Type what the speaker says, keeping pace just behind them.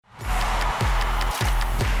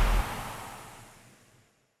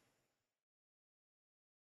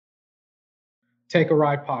Take a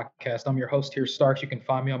Ride podcast. I'm your host here, Starks. You can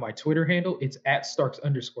find me on my Twitter handle. It's at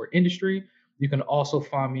Starks_industry. You can also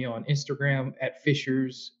find me on Instagram at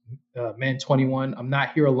Fishers Man 21. I'm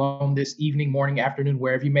not here alone this evening, morning, afternoon,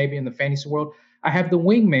 wherever you may be in the fantasy world. I have the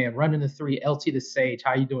wingman running the three, LT the Sage.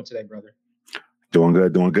 How you doing today, brother? Doing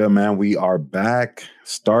good, man. We are back.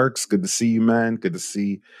 Starks, good to see you, man. Good to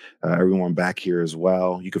see everyone back here as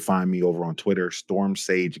well. You can find me over on Twitter. Storm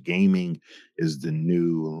Sage Gaming is the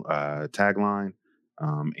new tagline.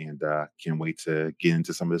 And can't wait to get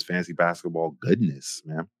into some of this fantasy basketball goodness,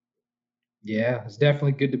 man. Yeah, it's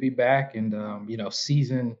definitely good to be back. And,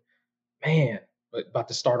 season, man, about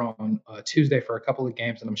to start on Tuesday for a couple of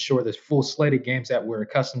games. And I'm sure there's full slate of games that we're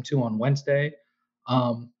accustomed to on Wednesday.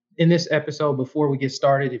 In this episode, before we get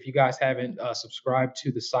started, if you guys haven't subscribed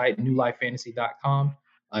to the site, newlifefantasy.com,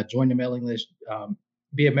 join the mailing list,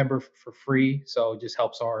 be a member for free. So it just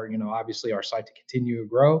helps obviously our site to continue to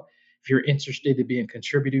grow. If you're interested to be a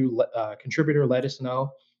contributor, let us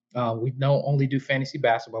know. We don't only do fantasy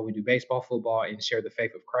basketball, we do baseball, football, and share the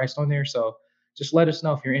faith of Christ on there. So just let us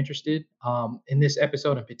know if you're interested. In this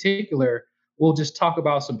episode in particular, we'll just talk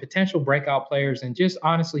about some potential breakout players and just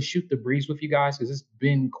honestly shoot the breeze with you guys because it's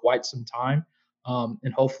been quite some time.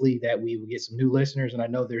 And hopefully that we will get some new listeners. And I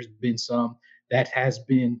know there's been some that has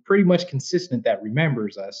been pretty much consistent that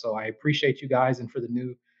remembers us. So I appreciate you guys and for the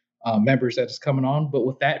new members that is coming on. But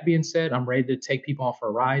with that being said, I'm ready to take people on for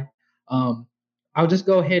a ride. Um, I'll just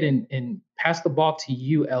go ahead and pass the ball to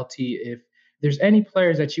you, LT, if there's any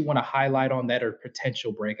players that you want to highlight on that are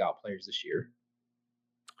potential breakout players this year.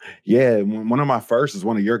 Yeah, one of my first is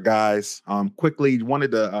one of your guys. Quickly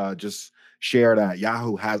wanted to just share that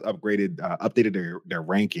Yahoo has updated their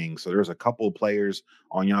rankings. So there's a couple of players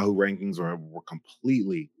on Yahoo rankings were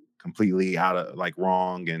completely out of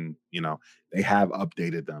wrong, and they have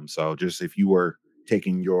updated them. So just if you were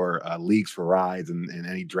taking your leagues for rides and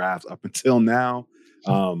any drafts up until now,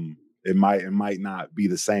 it might not be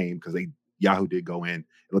the same because Yahoo did go in.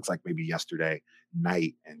 It looks like maybe yesterday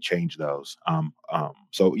night and change those.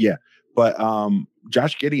 So yeah, but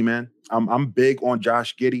Josh Giddey, man, I'm big on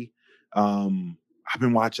Josh Giddey. I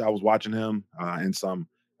was watching him in some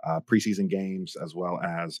preseason games as well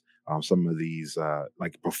as some of these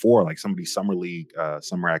some of these summer league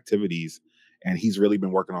summer activities, and he's really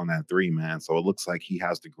been working on that three, man. So it looks like he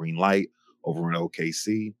has the green light over in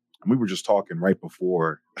OKC. And we were just talking right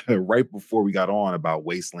before we got on about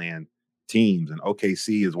Wasteland teams, and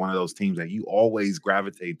OKC is one of those teams that you always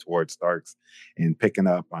gravitate towards, Starks, and picking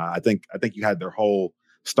up. I think you had their whole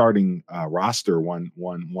starting roster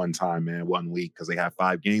one time, man, 1 week because they had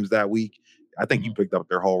 5 games that week. I think you picked up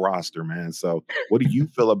their whole roster, man. So what do you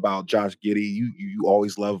feel about Josh Giddey? You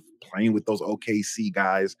always love playing with those OKC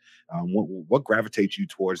guys. What gravitates you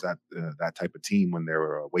towards that type of team when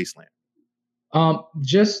they're a Wasteland?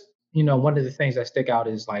 Just one of the things that stick out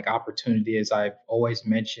is like opportunity, as I've always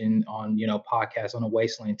mentioned on podcasts on a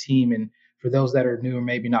Wasteland team. And for those that are new or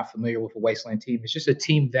maybe not familiar with a Wasteland team, it's just a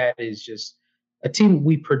team that is just a team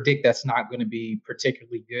we predict that's not going to be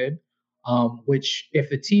particularly good. Which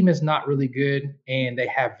if the team is not really good and they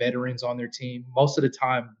have veterans on their team, most of the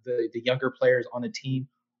time the younger players on the team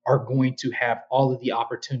are going to have all of the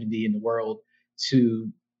opportunity in the world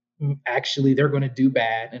to actually they're going to do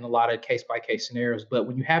bad in a lot of case by case scenarios. But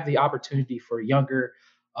when you have the opportunity for younger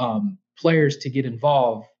players to get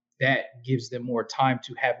involved, that gives them more time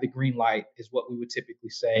to have the green light, is what we would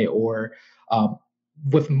typically say, or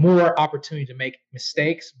with more opportunity to make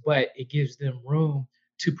mistakes, but it gives them room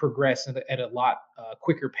to progress at a lot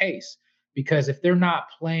quicker pace. Because if they're not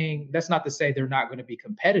playing, that's not to say they're not going to be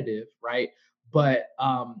competitive, right? But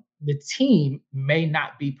the team may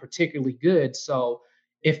not be particularly good. So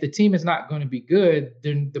if the team is not going to be good,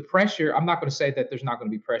 then the pressure, I'm not going to say that there's not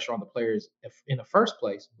going to be pressure on the players in the first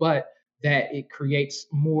place, but that it creates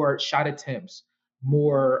more shot attempts,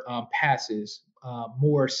 more passes,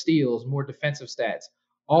 more steals, more defensive stats,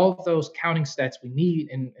 all of those counting stats we need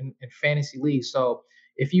in fantasy leagues. So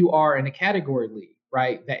if you are in a category league,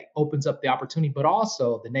 right, that opens up the opportunity, but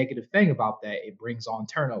also the negative thing about that, it brings on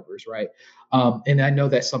turnovers, right? And I know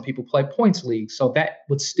that some people play points leagues, so that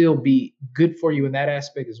would still be good for you in that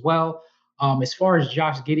aspect as well. As far as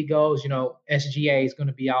Josh Giddey goes, SGA is going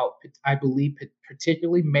to be out, I believe,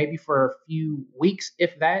 particularly maybe for a few weeks,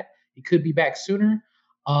 if that. He could be back sooner.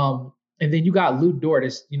 And then you got Lou Dort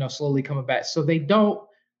is, slowly coming back. So they don't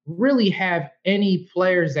really have any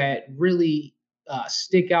players that really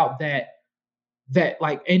stick out that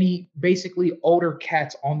like any basically older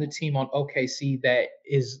cats on the team on OKC that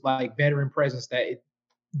is like veteran presence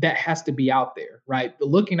that has to be out there, right? But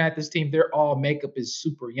looking at this team, their all makeup is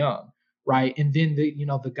super young. right? And then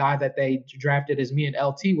the guy that they drafted, as me and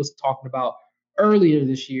LT was talking about earlier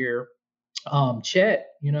this year, Chet,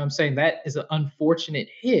 I'm saying that is an unfortunate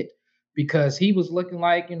hit because he was looking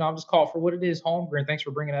like, I'm just called for what it is, Holmgren. Thanks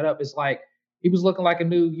for bringing that up. It's like he was looking like a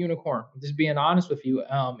new unicorn. Just being honest with you,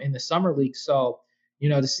 in the summer league. So,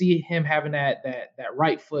 to see him having that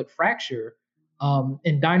right foot fracture,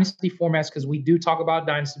 in dynasty formats, because we do talk about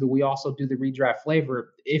dynasty, but we also do the redraft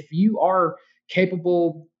flavor. If you are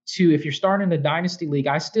capable if you're starting a dynasty league,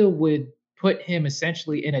 I still would put him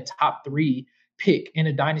essentially in a top 3 pick in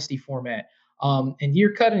a dynasty format. And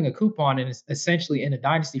you're cutting a coupon, and it's essentially in a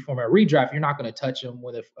dynasty format redraft. You're not going to touch him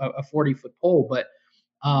with a 40-foot pole. But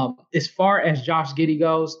as far as Josh Giddey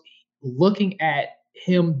goes, looking at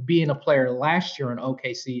him being a player last year in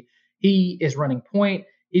OKC, he is running point.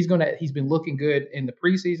 He's been looking good in the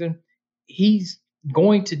preseason. He's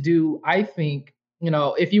going to do, I think,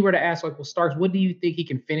 if you were to ask, like, well, Starks, what do you think he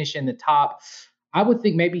can finish in the top? I would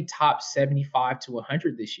think maybe top 75 to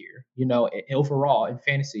 100 this year, overall in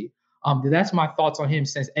fantasy. That's my thoughts on him,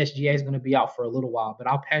 since SGA is going to be out for a little while. But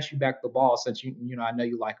I'll pass you back the ball, since I know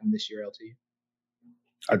you like him this year, LT.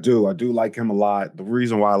 I do. I do like him a lot. The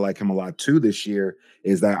reason why I like him a lot too this year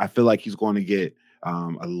is that I feel like he's going to get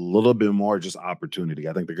a little bit more just opportunity.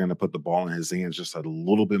 I think they're going to put the ball in his hands just a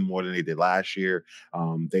little bit more than they did last year.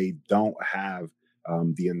 They don't have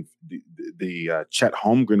the Chet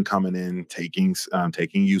Holmgren coming in, taking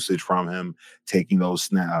usage from him, taking those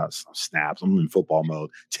snaps. I'm in football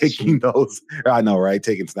mode. Taking those, I know, right?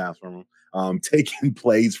 Taking snaps from him. Taking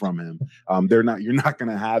plays from him. You're not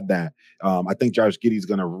going to have that. I think Josh Giddey's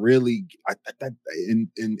going to really, and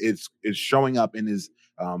it's showing up in his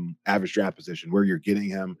average draft position where you're getting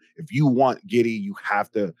him. If you want Giddey, you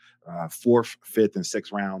have to 4th, 5th, and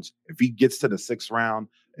 6th rounds. If he gets to the 6th round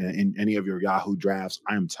in any of your Yahoo drafts,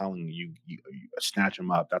 I am telling you, you snatch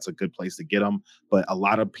him up. That's a good place to get him. But a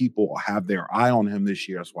lot of people have their eye on him this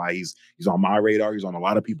year. That's why he's on my radar. He's on a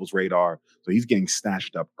lot of people's radar. So he's getting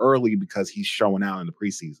snatched up early because he's showing out in the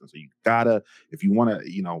preseason. So you gotta, if you want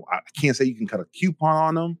to, I can't say you can cut a coupon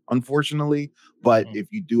on him, unfortunately. But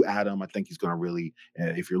if you do add him, I think he's going to really,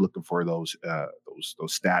 if you're looking for those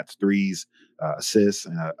stats, threes, assists,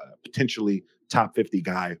 and potentially top 50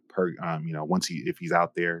 guy per, if he's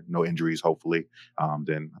out there, no injuries, hopefully,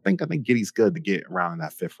 then I think Giddey's good to get around in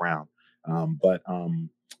that 5th round. But I'm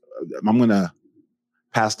gonna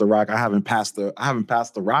pass the rock. I haven't passed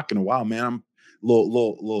the rock in a while, man. I'm a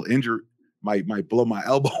little injured. Might blow my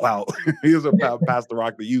elbow out. Here's a pass the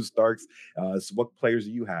rock to you, Starks. So what players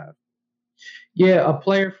do you have? Yeah, a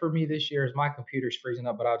player for me this year, is my computer's freezing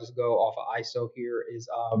up, but I'll just go off of ISO here, is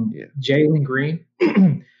Jalen Green.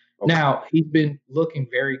 Okay. Now, he's been looking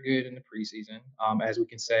very good in the preseason, as we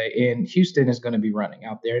can say, and Houston is going to be running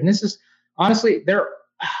out there. And this is honestly,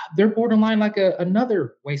 they're borderline like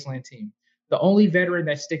another wasteland team. The only veteran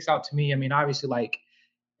that sticks out to me, I mean, obviously, like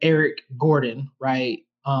Eric Gordon, right?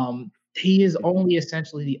 He is only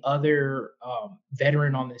essentially the other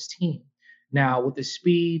veteran on this team. Now, with the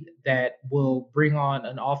speed that will bring on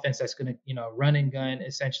an offense that's going to, run and gun,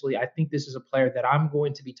 essentially, I think this is a player that I'm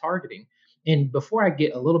going to be targeting. And before I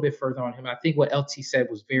get a little bit further on him, I think what LT said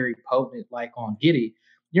was very potent, like on Giddey.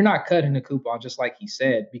 You're not cutting the coupon, just like he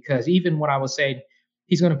said, because even when I was saying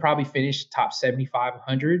he's going to probably finish top 75,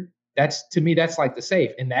 100, that's, to me, that's like the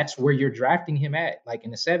safe. And that's where you're drafting him at, like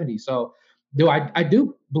in the 70s. So, I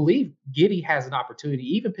do believe Giddey has an opportunity,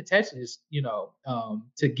 even potentially,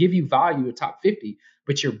 to give you value at top 50,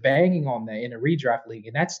 but you're banging on that in a redraft league,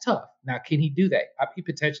 and that's tough. Now, can he do that? He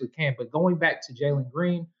potentially can. But going back to Jalen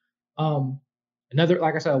Green, another,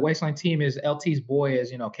 like I said, a wasteland team is LT's boy,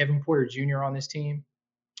 is Kevin Porter Jr. on this team,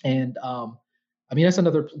 and I mean, that's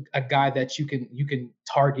a guy that you can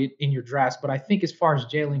target in your drafts. But I think as far as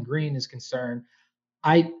Jalen Green is concerned,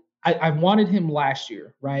 I wanted him last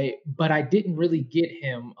year, right? But I didn't really get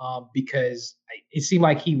him because it seemed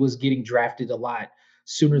like he was getting drafted a lot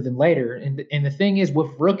sooner than later. And the thing is,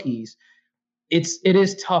 with rookies, it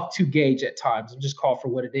is tough to gauge at times. I'm just called for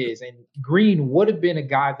what it is. And Green would have been a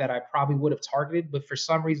guy that I probably would have targeted, but for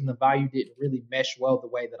some reason the value didn't really mesh well the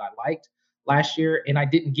way that I liked last year, and I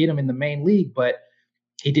didn't get him in the main league, but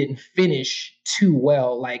he didn't finish too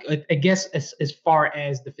well. Like, I guess as far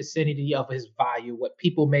as the vicinity of his value, what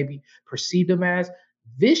people maybe perceived him as.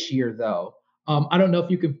 This year, though, I don't know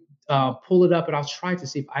if you can pull it up, and I'll try to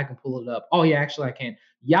see if I can pull it up. Oh yeah, actually I can.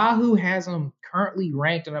 Yahoo has him currently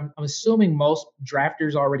ranked, and I'm assuming most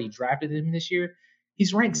drafters already drafted him this year.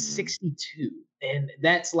 He's ranked 62, and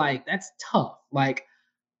that's tough. Like,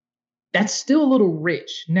 that's still a little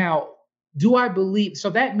rich. Now, do I believe?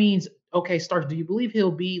 So that means okay, Starks, do you believe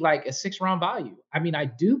he'll be like a 6th round value? I mean, I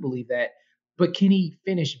do believe that, but can he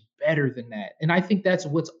finish better than that? And I think that's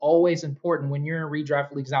what's always important when you're in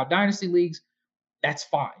redraft leagues. Now, dynasty leagues, that's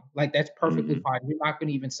fine. Like that's perfectly Hmm. fine. You're not going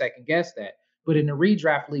to even second guess that. But in a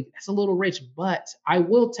redraft league, that's a little rich. But I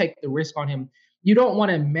will take the risk on him. You don't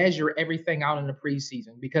want to measure everything out in the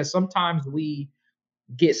preseason because sometimes we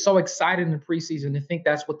get so excited in the preseason and think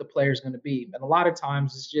that's what the player is going to be. And a lot of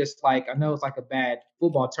times it's just like, I know it's like a bad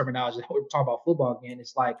football terminology. We're talking about football again.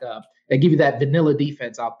 It's like they give you that vanilla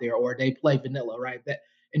defense out there, or they play vanilla, right? That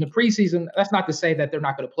in the preseason, that's not to say that they're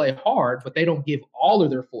not going to play hard, but they don't give all of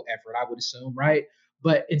their full effort, I would assume, right?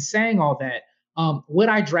 But in saying all that, would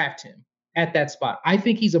I draft him at that spot? I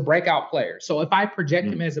think he's a breakout player. So if I project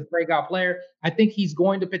him as a breakout player, I think he's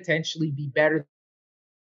going to potentially be better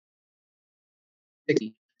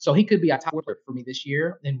 60. So he could be a top player for me this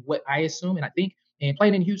year. And what I assume and I think, and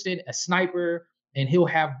playing in Houston, a sniper, and he'll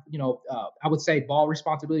have, I would say ball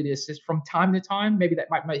responsibility to assist from time to time. Maybe that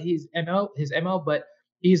might be his MO, but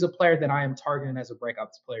he's a player that I am targeting as a breakout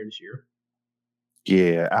player this year.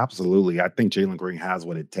 Yeah, absolutely. I think Jalen Green has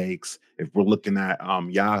what it takes. If we're looking at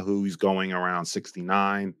Yahoo, he's going around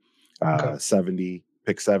 69, Okay. 70,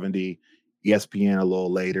 pick 70, ESPN a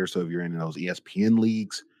little later. So if you're in those ESPN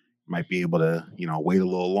leagues, you might be able to, wait a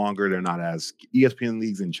little longer. They're not as ESPN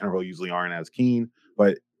leagues in general usually aren't as keen.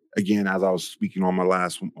 But again, as I was speaking on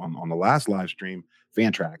on the last live stream,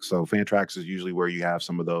 Fantrax. So Fantrax is usually where you have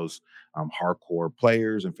some of those hardcore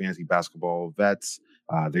players and fantasy basketball vets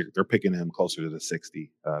they're picking him closer to the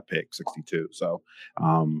 60 pick, 62. So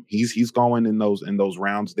he's going in those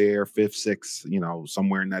rounds there, fifth, sixth,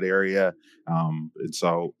 somewhere in that area. And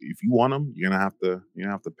so if you want him, you're gonna have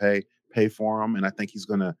to pay for him. And I think he's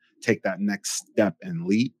gonna take that next step and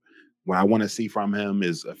leap. What I want to see from him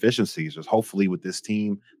is efficiency. Just hopefully with this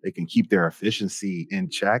team, they can keep their efficiency in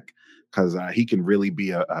check because he can really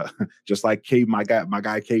be a just like my guy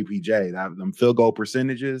KPJ. That them field goal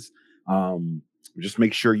percentages. Just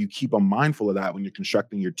make sure you keep them mindful of that when you're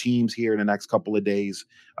constructing your teams here in the next couple of days.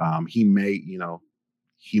 He may,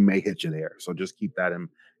 he may hit you there. So just keep that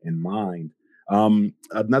in mind.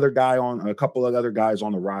 Another guy on a couple of other guys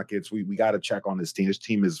on the Rockets. We got to check on this team. This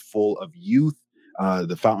team is full of youth,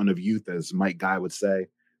 the fountain of youth, as Mike Guy would say.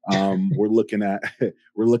 We're looking at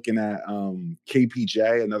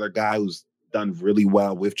KPJ, another guy who's done really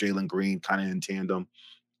well with Jalen Green, kind of in tandem.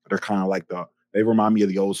 They're kind of like they remind me of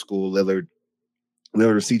the old school Lillard,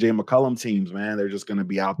 CJ McCollum teams, man. They're just going to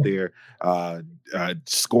be out there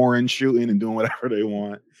scoring, shooting, and doing whatever they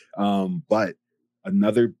want. But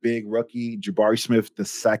another big rookie, Jabari Smith the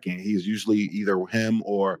second. He's usually either him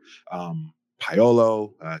or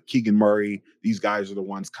Paolo, Keegan Murray. These guys are the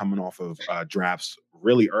ones coming off of drafts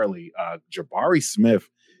really early. Jabari Smith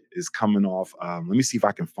is coming off. Let me see if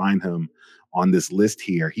I can find him on this list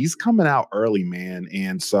here. He's coming out early, man.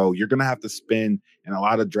 And so you're going to have to spend in a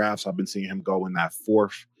lot of drafts. I've been seeing him go in that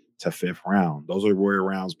 4th to 5th round. Those are where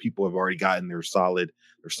rounds people have already gotten their solid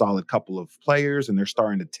couple of players and they're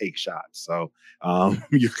starting to take shots. So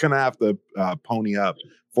you're going to have to pony up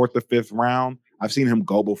 4th to 5th round. I've seen him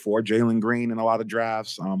go before Jalen Green in a lot of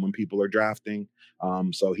drafts when people are drafting.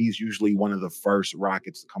 So he's usually one of the first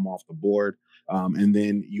Rockets to come off the board. And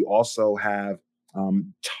then you also have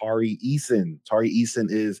Tari Eason. Tari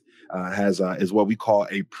Eason is what we call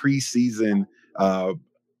a preseason I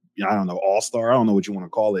don't know, all-star. I don't know what you want to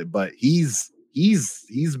call it, but he's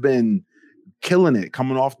been killing it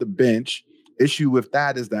coming off the bench. Issue with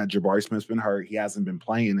that is that Jabari Smith's been hurt. He hasn't been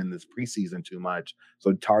playing in this preseason too much.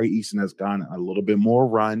 So Tari Eason has gotten a little bit more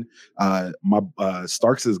run. My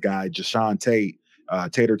Starks' guy, Jashawn Tate,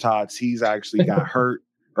 Tater Tots, he's actually got hurt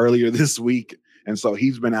earlier this week. And so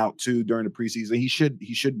he's been out too during the preseason. He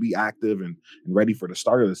should be active and ready for the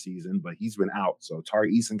start of the season, but he's been out. So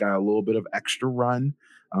Tari Eason got a little bit of extra run.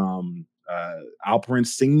 Alperen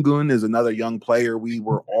Sengun is another young player. We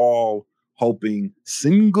were all hoping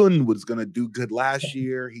Sengun was going to do good last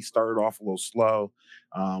year. He started off a little slow,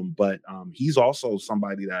 but he's also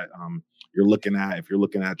somebody that you're looking at if you're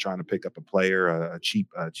looking at trying to pick up a player, a cheap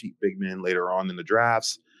big man later on in the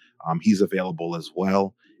drafts. He's available as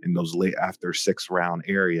well in those late after 6th round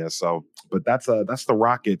area. So, but that's the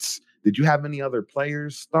Rockets. Did you have any other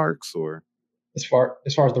players, Starks, or As far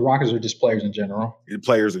as the Rockets or just players in general?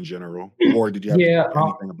 players in general, or did you have Yeah.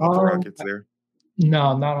 anything about the Rockets there?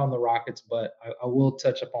 No, not on the Rockets, but I will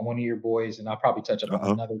touch up on one of your boys, and I'll probably touch up on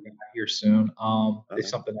Uh another guy here soon. If oh.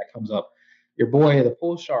 something that comes up, your boy, the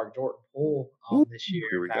Pool Shark, Jordan Poole, Ooh, this year.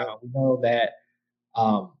 here we go. Now we know that,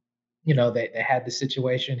 um, they had the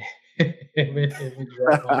situation him and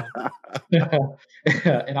Draymond,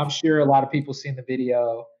 and I'm sure a lot of people seen the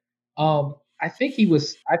video. I think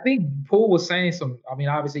Poole was saying some. I mean,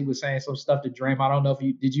 obviously, he was saying some stuff to Draymond. I don't know if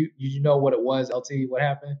you know what it was, LT. What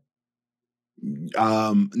happened?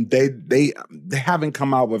 They haven't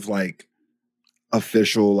come out with like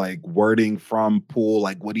official like wording from Poole,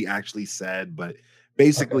 like what he actually said, but Okay.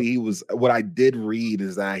 basically he was what I did read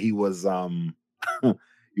is that he was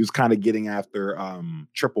he was kind of getting after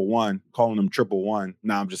triple one, calling him triple one.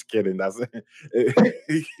 No, I'm just kidding. That's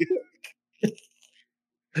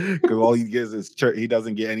because all he gets is he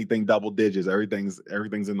doesn't get anything double digits. Everything's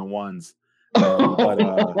in the ones. But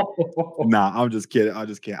nah, I'm just kidding. I'm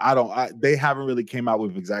just kidding. They haven't really came out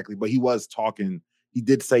with exactly, but he was talking. He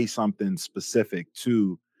did say something specific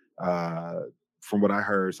to, from what I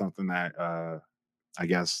heard, something that I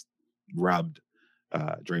guess rubbed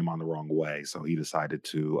Draymond the wrong way. So he decided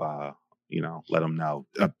to, let him know.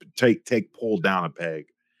 Take Poole down a peg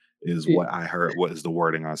is what I heard. What is the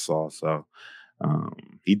wording I saw? So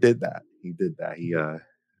he did that. He did that. He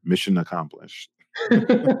mission accomplished.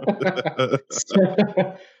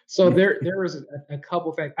 So there was a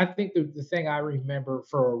couple things. I think the thing I remember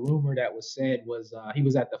for a rumor that was said was he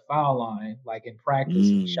was at the foul line like in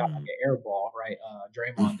practice and he shot like Mm. an air ball, right?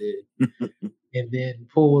 Draymond did. And then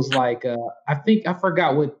Poole was like, I think I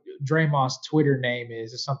forgot what Draymond's Twitter name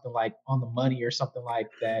is, or something like on the money or something like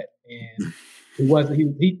that. And it wasn't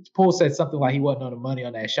he Poole said something like he wasn't on the money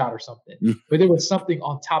on that shot or something. But there was something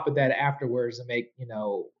on top of that afterwards to make,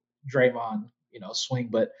 Draymond, swing.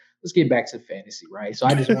 But let's get back to fantasy, right? So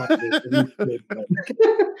I just wanted to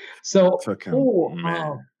so Took him, Poole,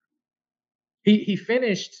 man. he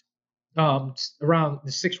finished around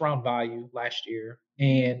the 6th round value last year.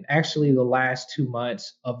 And actually, the last 2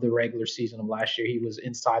 months of the regular season of last year, he was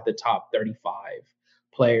inside the top 35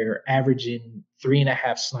 player, averaging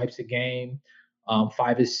 3.5 snipes a game,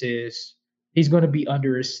 5 assists. He's going to be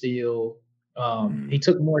under a steal. He Mm,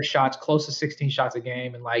 took more shots, close to 16 shots a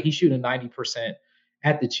game, and like he's shooting 90%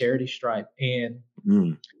 at the charity stripe. And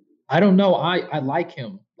mm, I don't know. I like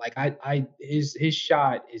him. Like his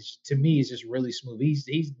shot is to me is just really smooth.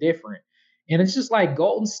 He's different. And it's just like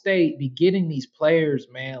Golden State be getting these players,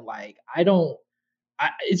 man. Like I don't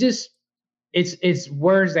it's just it's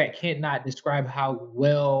words that cannot describe how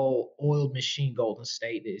well oiled machine Golden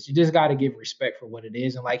State is. You just got to give respect for what it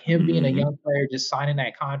is. And like him being a mhm, young player, just signing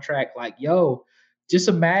that contract, like, yo, just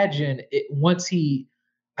imagine it once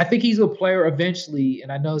I think he's a player eventually,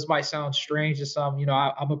 and I know this might sound strange to some.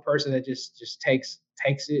 I'm a person that just takes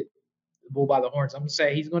it the bull by the horns. I'm gonna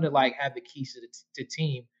say he's gonna like have the keys to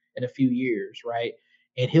team in a few years, right?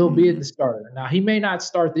 And he'll be mhm. the starter. Now he may not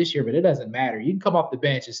start this year, but it doesn't matter. You can come off the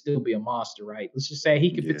bench and still be a monster, right? Let's just say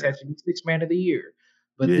he could Yeah, potentially be 6th man of the year.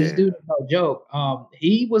 But this yeah. dude is no joke.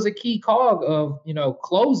 He was a key cog of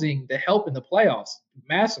closing the help in the playoffs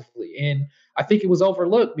massively, and I think it was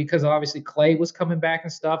overlooked because obviously Clay was coming back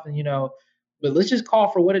and stuff, and but let's just call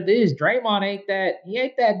for what it is. Draymond ain't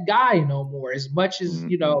that guy no more. As much as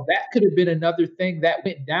Mhm, that could have been another thing that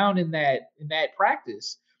went down in that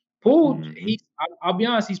practice. Poole, mhm. I'll be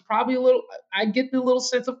honest, he's probably a little. I get the little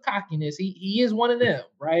sense of cockiness. He is one of them,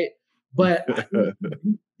 right? But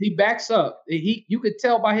he backs up. You could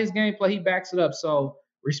tell by his gameplay he backs it up. So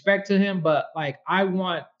respect to him, but like I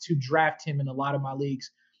want to draft him in a lot of my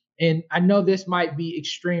leagues. And I know this might be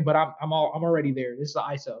extreme, but I'm already there. This is the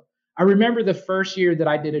ISO. I remember the first year that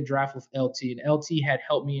I did a draft with LT, and LT had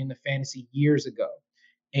helped me in the fantasy years ago.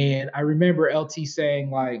 And I remember LT saying,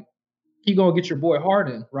 like, you gonna get your boy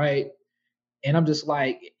Harden, right? And I'm just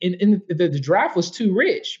like, and the draft was too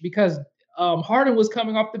rich because Harden was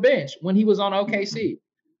coming off the bench when he was on Mhm, OKC.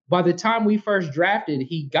 By the time we first drafted,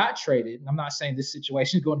 he got traded. I'm not saying this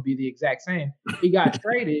situation is going to be the exact same. He got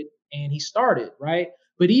traded and he started, right?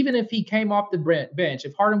 But even if he came off the bench,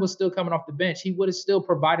 if Harden was still coming off the bench, he would have still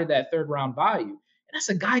provided that 3rd round value. And that's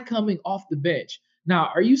a guy coming off the bench.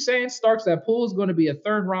 Now, are you saying, Starks, that Poole is going to be a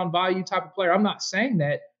 3rd round value type of player? I'm not saying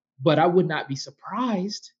that, but I would not be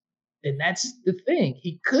surprised, and that's the thing.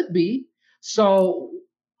 He could be. So,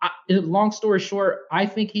 long story short, I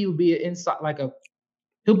think he will be inside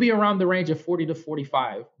he'll be around the range of 40 to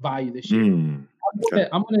 45 value this year. mm. I'm Okay. gonna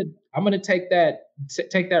I'm gonna I'm gonna take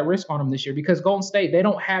that risk on him this year because Golden State, they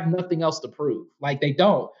don't have nothing else to prove. Like they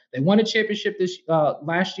don't. They won a championship this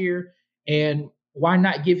last year, and why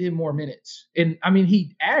not give him more minutes? And I mean,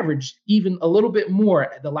 he averaged even a little bit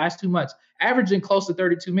more the last 2 months, averaging close to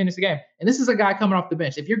 32 minutes a game. And this is a guy coming off the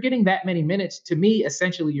bench. If you're getting that many minutes, to me,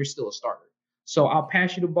 essentially, you're still a starter. So I'll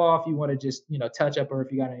pass you the ball if you want to just touch up, or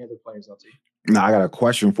if you got any other players, LT. Now I got a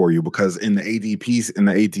question for you because in the ADPs in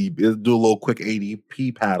the ADP, let's do a little quick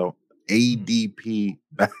ADP battle. Mhm. ADP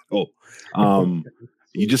battle. Um,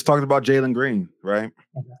 You just talked about Jalen Green, right?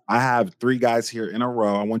 Okay. I have 3 guys here in a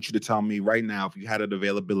row. I want you to tell me right now if you had an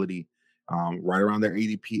availability right around their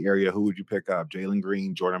ADP area, who would you pick up? Jalen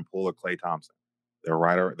Green, Jordan Poole, or Klay Thompson? They're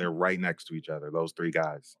right next to each other. Those 3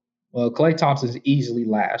 guys. Well, Clay Thompson's easily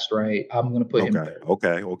last, right? I'm going to put him Okay, third.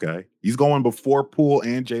 okay, okay. He's going before Poole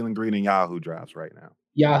and Jalen Green in Yahoo drafts right now.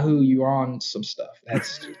 Yahoo, you're on some stuff.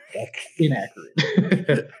 That's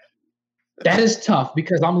inaccurate. That is tough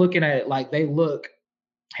because I'm looking at it like they look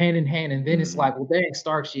hand in hand, and then it's Mhm, like, well, dang,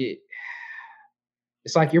 Stark shit.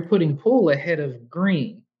 It's like you're putting Poole ahead of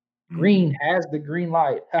Green. Green mhm. has the green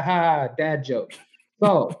light. Ha ha, dad joke.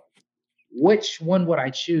 So, which one would I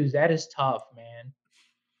choose? That is tough, man.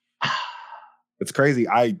 It's crazy.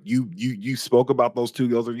 You spoke about those two.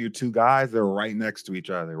 Those are your 2 guys. They're right next to each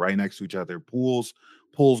other. Right next to each other. Pools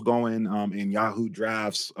going in Yahoo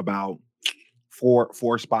drafts about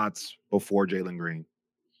four spots before Jalen Green.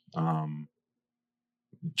 Um,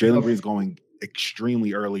 Jalen Green's Bef- going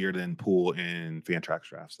extremely earlier than Poole in Fantrax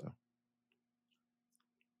drafts, though.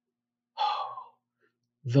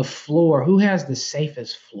 the floor. Who has the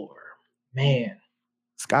safest floor? Man,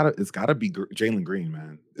 It's gotta be Jalen Green,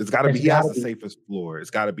 man. It's gotta be. it's He got has to the be. safest floor. It's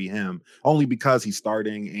gotta be him, only because he's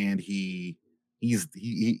starting and he's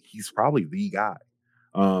probably the guy.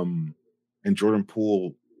 Um, and Jordan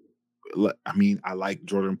Poole. I mean, I like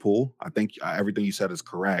Jordan Poole. I think everything you said is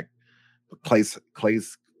correct. But Clay's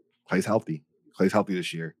healthy. Clay's healthy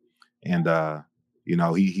this year, and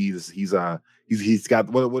he's got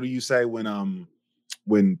what do you say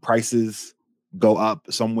when prices go up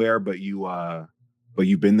somewhere, but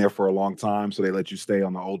you've been there for a long time, so they let you stay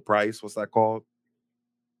on the old price. What's that called?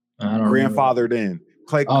 I don't remember that. Grandfathered in.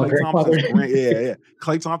 Clay Oh, Clay grandfather. Thompson's yeah.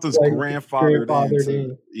 Clay Thompson's Like grandfathered grandfathered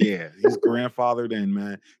into in. he's grandfathered in,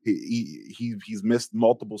 man. He's missed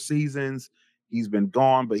multiple seasons. He's been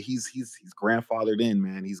gone, but he's grandfathered in,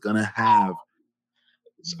 man. He's gonna have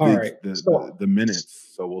All the right. the the, the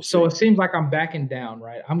minutes. So we'll So see. it seems like I'm backing down,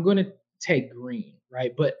 right? I'm going to take Green,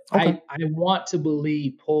 right? But Okay. I want to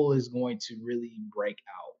believe Poole is going to really break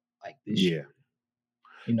out like this Yeah.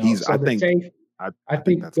 year. I So the think safe, I I think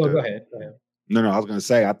think. that's Go good. ahead. Go ahead. No, I was gonna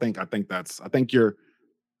say I think you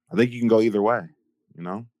can go either way, you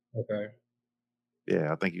know? Okay.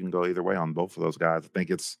 Yeah, I think you can go either way on both of those guys.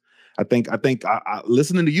 I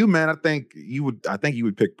listening to you, man, I think you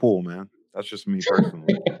would pick Poole, man. That's just me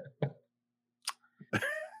personally.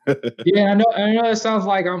 Yeah, I know. I know. It sounds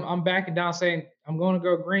like I'm backing down, saying I'm going to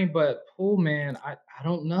go Green, but Poole, man, I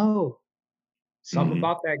don't know. Something Mhm.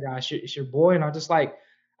 about that guy. It's your boy, and I just like.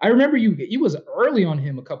 I remember you was early on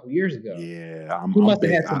him a couple years ago. Yeah, He I'm must have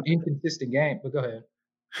big. had some inconsistent game. But go ahead.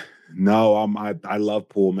 No, I love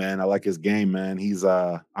Poole, man. I like his game, man.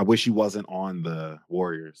 I wish he wasn't on the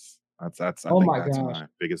Warriors. I Oh think my that's gosh. my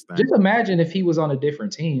biggest Just thing. imagine if he was on a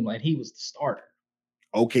different team, like he was the starter.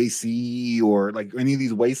 OKC or like any of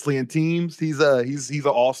these wasteland teams, he's an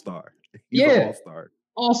all-star. He's an Yeah, all-star.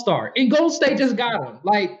 all-star. And Golden State just All-star. got him.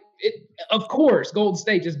 Like it of course, Golden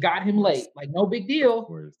State just got Of him late. course. Like no big Of deal.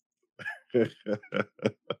 course.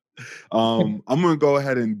 I'm gonna go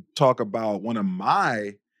ahead and talk about one of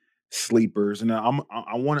my sleepers, and I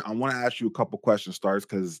want to ask you a couple questions starts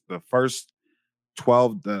because the first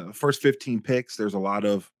 15 picks, there's uh,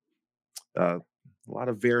 a lot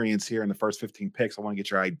of variance here in the first 15 picks. I want to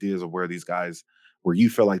get your ideas of where you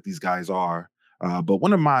feel like these guys are. But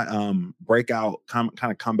one of my breakout kind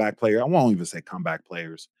of comeback player, I won't even say comeback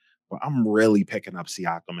players, but I'm really picking up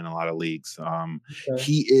Siakam in a lot of leagues. Okay.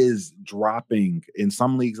 He is dropping in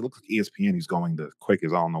some leagues. It looks like ESPN. He's going the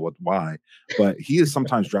quickest. I don't know why, but he is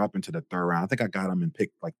sometimes dropping to the third round. I think I got him in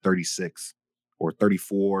pick like 36 or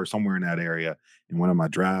 34, somewhere in that area in one of my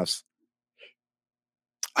drafts.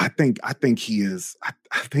 I think he is. I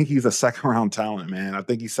think he's a second round talent, man. I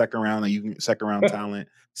think he's second round talent,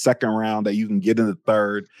 second round that you can get in the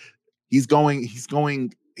third. He's going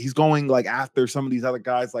like after some of these other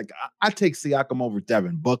guys. Like I take Siakam over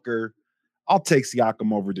Devin Booker. I'll take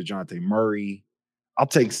Siakam over DeJounte Murray. I'll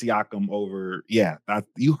take Siakam over,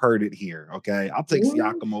 you heard it here. Okay. I'll take What?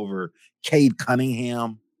 Siakam over Cade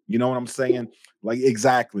Cunningham. You know what I'm saying? Like,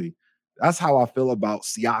 exactly. That's how I feel about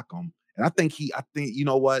Siakam. And I think, you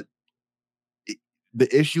know what? It-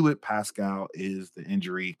 the issue with Pascal is the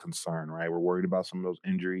injury concern, right? We're worried about some of those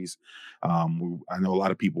injuries. I know a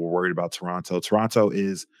lot of people were worried about Toronto. Toronto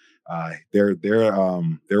is they're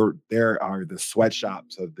are the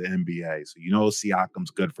sweatshops of the NBA. So you know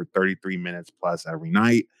Siakam's good for 33 minutes plus every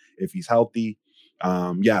night if he's healthy.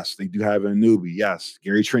 Yes, they do have a newbie. Yes,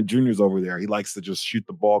 Gary Trent Jr. is over there. He likes to just shoot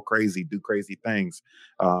the ball crazy, do crazy things.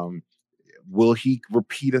 Um, will he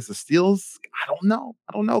repeat as a steals? I don't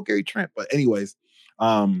know. Gary Trent. But anyways,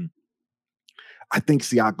 Um, I think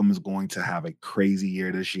Siakam is going to have a crazy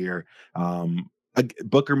year this year.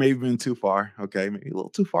 Booker may have been too far. Okay, maybe a little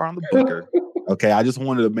too far on the Booker. Okay, I just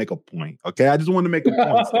wanted to make a point. Okay, I just wanted to make a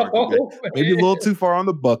point, Stark. Okay, Oh, maybe a man. little too far on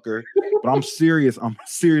the Booker, but I'm serious. I'm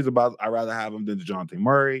serious about. I'd rather have him than DeJounte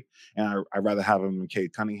Murray, and I'd rather have him than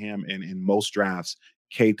Cade Cunningham. And in most drafts,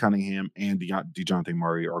 Cade Cunningham and DeJounte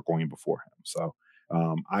Murray are going before him. So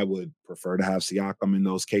I would prefer to have Siakam in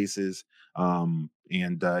those cases.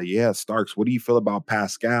 Yeah, Starks, what do you feel about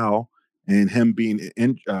Pascal and him being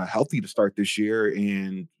healthy to start this year,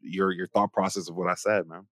 and your thought process of what I said,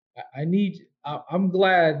 man? I need. I'm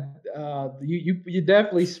glad you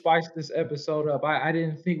definitely spiced this episode up. I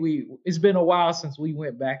didn't think we. It's been a while since we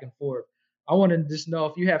went back and forth. I want to just know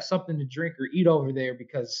if you have something to drink or eat over there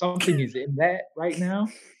because something is in that right now,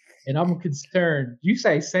 and I'm concerned. You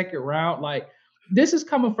say second round, like this is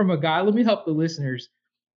coming from a guy. Let me help the listeners.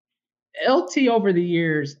 LT over the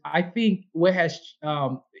years, I think what has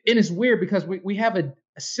and it's weird because we have a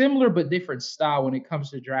similar but different style when it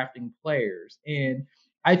comes to drafting players. And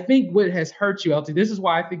I think what has hurt you, LT, this is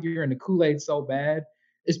why I think you're in the Kool-Aid so bad,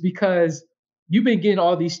 is because you've been getting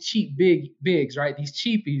all these cheap bigs, right? These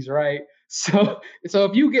cheapies, right? So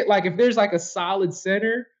if you get like if there's like a solid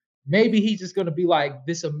center, maybe he's just gonna be like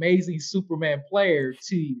this amazing Superman player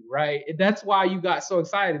to you, right? And that's why you got so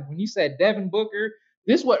excited when you said Devin Booker.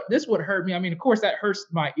 This what hurt me. I mean, of course, that hurts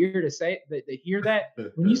my ear to say to hear that.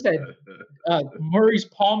 When you said Murray's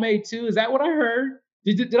pomade too, is that what I heard?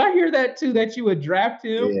 Did I hear that too? That you would draft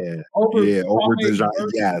him Yeah, over yeah, over pomade Dejounte,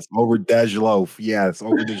 Murray? yes, over Dej Loaf, yes,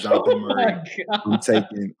 over DeJounte Oh Murray. my I'm god!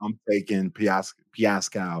 taking I'm taking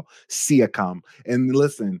Pascal Siakam, and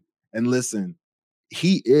listen,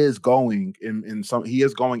 he is going in some he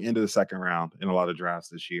is going into the second round in a lot of drafts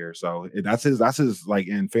this year. So that's his like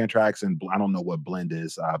in Fantrax, and I don't know what blend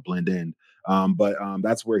is blend in. But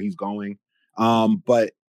that's where he's going.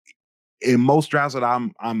 But in most drafts that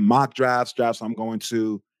I'm mock drafts I'm going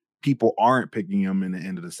to, people aren't picking him in the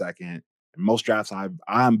end of the second. In most drafts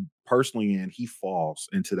I'm personally in, he falls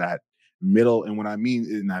into that middle, and what I mean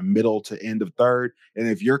in that middle to end of third. And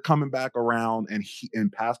if you're coming back around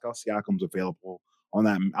and Pascal Siakam's available on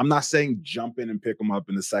that, I'm not saying jump in and pick him up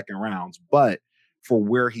in the second rounds, but for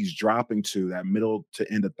where he's dropping to that middle to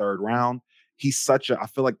end of third round, I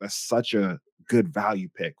feel like that's such a good value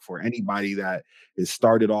pick for anybody that is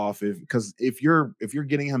started off. If you're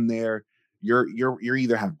getting him there, you're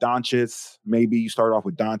either have Doncic, maybe you start off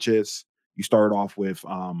with Doncic, you start off with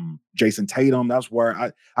Jason Tatum. That's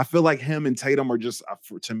where I feel like him and Tatum are just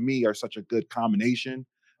to me are such a good combination.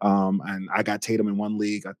 And I got Tatum in one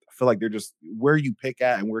league. I feel like they're just where you pick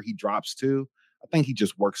at and where he drops to. I think he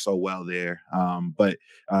just works so well there. But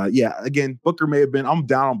yeah, again, Booker may have been. I'm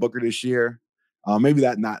down on Booker this year. Maybe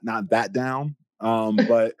that not that down.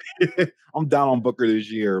 But I'm down on Booker this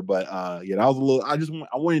year. But yeah, that was a little.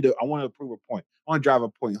 I wanted to prove a point. I want to drive a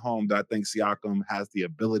point home that I think Siakam has the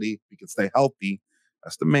ability. He can stay healthy.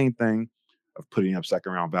 That's the main thing of putting up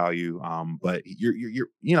second round value. But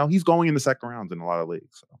he's going in the second rounds in a lot of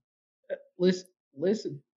leagues. So Listen,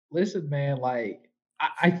 listen, listen, man. Like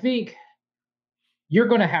I think you're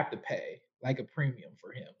gonna have to pay like a premium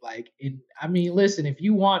for him. I mean, listen, if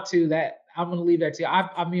you want to, that I'm gonna leave that to you.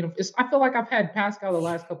 I mean, I feel like I've had Pascal the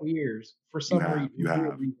last couple of years for some you weird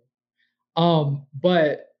have. reason.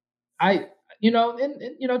 But I,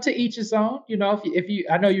 and to each his own. If you,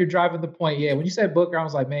 I know you're driving the point. Yeah, when you said Booker, I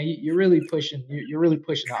was like, man, you're really pushing. You're really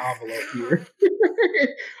pushing the envelope here.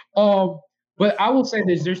 um, but I will say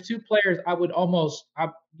this: there's two players I would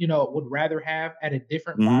would rather have at a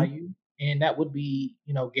different Hmm. value, and that would be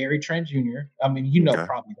Gary Trent Jr. I mean, Okay.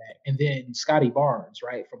 probably that, and then Scotty Barnes,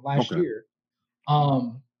 right from last Okay. year.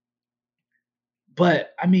 Um,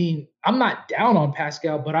 but I mean, I'm not down on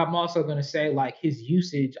Pascal, but I'm also going to say like his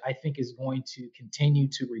usage, I think, is going to continue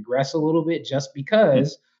to regress a little bit just Mhm.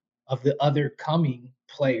 because of the other coming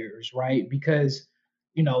players, right? Because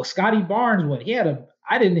Scotty Barnes, what he had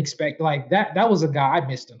I didn't expect like that. That was a guy I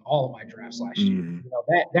missed in all of my drafts last year. Mhm.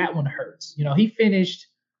 That one hurts. He finished.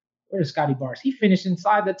 Where's Scotty Barnes? He finished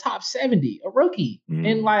inside the top 70, a rookie, and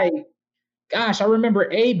Mhm. like gosh, I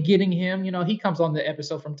remember Abe getting him. He comes on the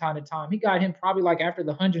episode from time to time. He got him probably like after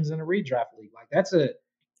the hundreds in the redraft league. Like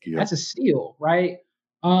Yep. that's a steal, right?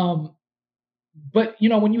 Um, but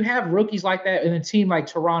when you have rookies like that in a team like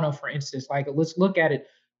Toronto, for instance, like let's look at it.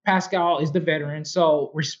 Pascal is the veteran,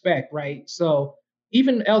 so respect, right? So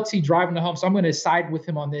even LT driving the home, so I'm going to side with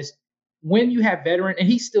him on this. When you have veteran, and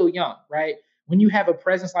he's still young, right? When you have a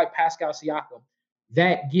presence like Pascal Siakam,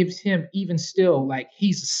 that gives him even still like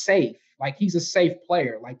he's safe. Like he's a safe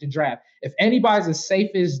player, like the draft. If anybody's the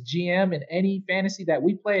safest GM in any fantasy that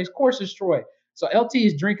we play, of course it's Troy. So LT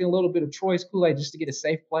is drinking a little bit of Troy's Kool-Aid just to get a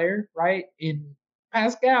safe player, right? In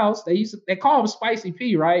Pascal's, they call him Spicy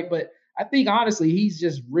P, right? But I think honestly, he's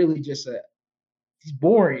just really just a he's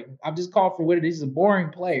boring. I'm just called for what it is. He's a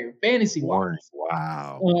boring player, fantasy Warren. wise.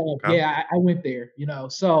 Wow. Okay. Yeah, I went there,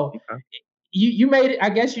 So Okay. you made it. I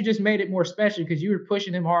guess you just made it more special because you were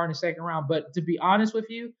pushing him hard in the second round. But to be honest with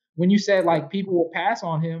you, when you said Yeah. like people will pass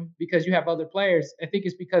on him because you have other players, I think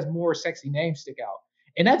it's because more sexy names stick out,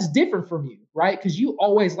 and that's different from you, right? Because you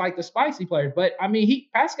always like the spicy players. But I mean, he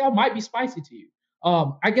Pascal might be spicy to you.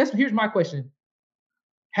 I guess here's my question: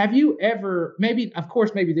 have you ever, maybe, of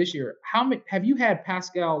course, maybe this year, how many have you had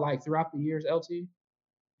Pascal like throughout the years, LT,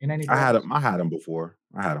 in any I had drafts? him. I had him before.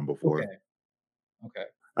 I had him before. Okay, okay,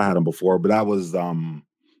 I had him before, but that was the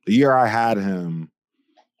year I had him.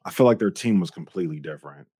 I feel like their team was completely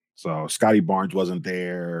different. So Scotty Barnes wasn't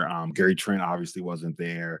there. Gary Trent obviously wasn't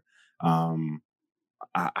there. Um,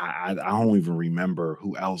 I don't even remember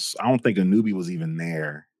who else. I don't think a newbie was even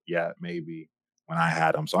there yet. Maybe when I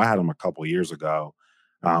had him. So I had him a couple years ago.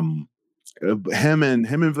 Um, him and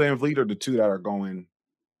Van Vliet are the two that are going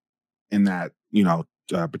in that,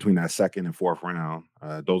 between that second and fourth round.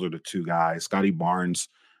 Those are the two guys. Scotty Barnes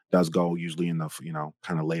does go usually in the,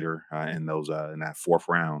 kind of later in those in that fourth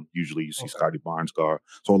round. Usually you see okay. Scotty Barnes go.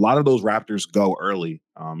 So a lot of those Raptors go early.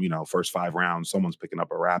 First 5 rounds, someone's picking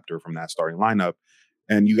up a Raptor from that starting lineup,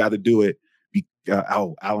 and you got to do it.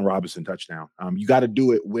 Allen Robinson touchdown. You got to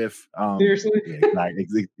do it with Seriously? yeah,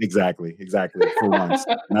 exactly for once.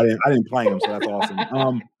 And I didn't play him, so that's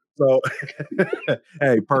awesome. So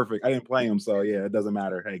hey, perfect. I didn't play him, so yeah, it doesn't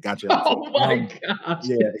matter. Hey, gotcha, LT. Oh my gosh.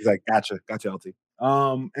 Yeah, exactly. Gotcha,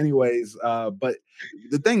 LT. Anyways, but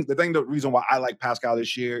the reason why I like Pascal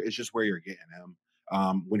this year is just where you're getting him.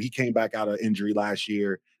 When he came back out of injury last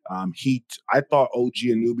year, I thought OG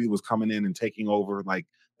Anunoby was coming in and taking over like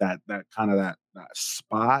that kind of that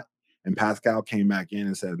spot, and Pascal came back in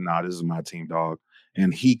and said, "Nah, this is my team, dog."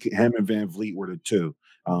 And him and Van Vliet were the two.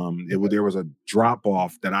 There was a drop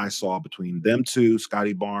off that I saw between them two,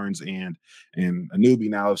 Scotty Barnes and Anunoby.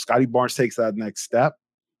 Now, if Scotty Barnes takes that next step,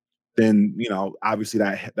 then obviously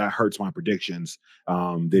that hurts my predictions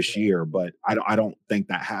this Okay. year. But I don't think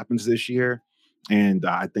that happens this year, and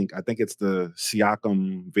I think it's the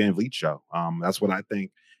Siakam Van Vliet show. That's what I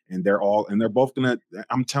think, and they're both gonna.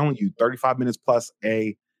 I'm telling you, 35 minutes plus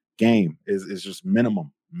a game is just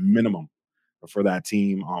minimum for that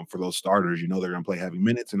team. For those starters, they're gonna play heavy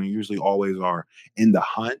minutes, and they usually always are in the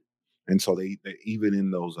hunt. And so they even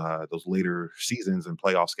in those later seasons and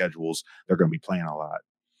playoff schedules, they're going to be playing a lot.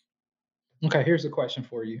 Okay, here's a question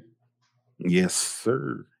for you. Yes,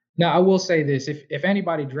 sir. Now, I will say this: if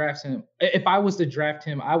anybody drafts him, if I was to draft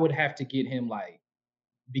him, I would have to get him like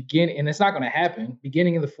beginning, and it's not going to happen.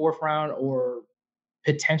 Beginning of the fourth round or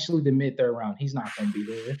potentially the mid third round. He's not going to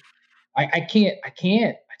be there. I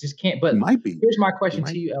just can't. He But might be. here's my He question to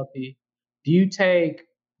might you, LP: do you take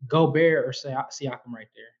Gobert or Siakam right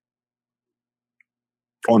there?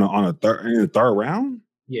 on a third in the third round.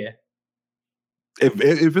 Yeah. If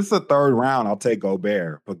it's a third round, I'll take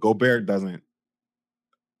Gobert. But Gobert doesn't.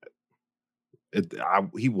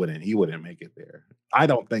 He wouldn't make it there. I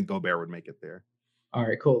don't think Gobert would make it there. All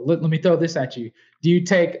right, cool. Let me throw this at you. Do you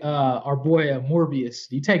take our boy Morbius?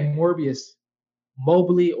 Do you take Morbius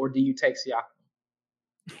Mobley or do you take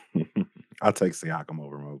Siakam? I'll take Siakam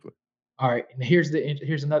over Mobley. All right, and here's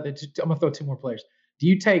another. I'm gonna throw two more players. Do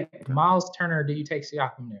you take Okay. Miles Turner or do you take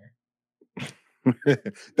Siakam there?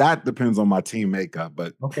 That depends on my team makeup,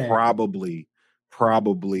 but Okay. probably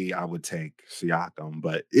I would take Siakam.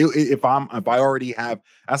 But if I already have,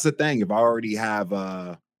 that's the thing. If I already have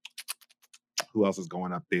who else is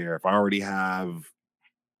going up there? If I already have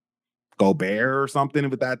Gobert or something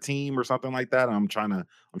with that team or something like that, I'm trying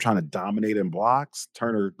to dominate in blocks.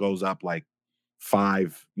 Turner goes up like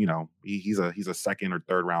 5. He's a second or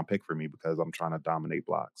third round pick for me because I'm trying to dominate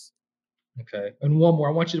blocks. Okay. And one more.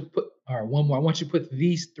 I want you to put all right, one more. I want you to put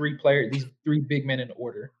these three big men in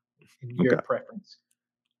order in your Okay. preference.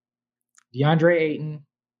 DeAndre Ayton,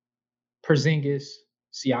 Porzingis,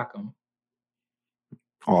 Siakam.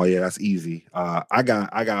 Oh yeah, that's easy. I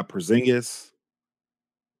got Porzingis,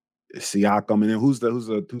 Siakam, and then who's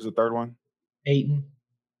the third one? Ayton.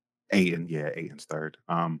 Aiden. Yeah, Aiden's third.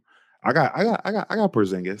 I got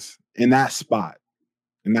Porzingis in that spot.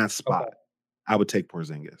 In that Okay. spot, I would take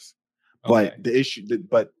Porzingis. But Okay.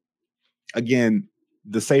 but again,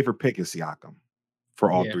 the safer pick is Siakam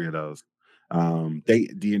for all Yeah. three of those.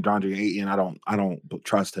 DeAndre Ayton, I don't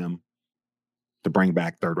trust him to bring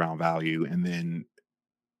back third round value, and then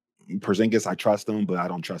Porzingis, I trust him, but I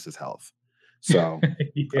don't trust his health. So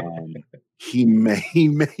Yeah. um, he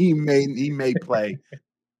may play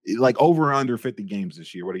like over or under 50 games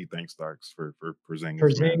this year. What do you think, Starks, for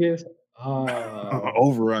Porzingis, man? Porzingis, uh,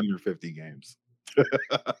 Over or under 50 games.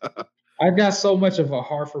 I got so much of a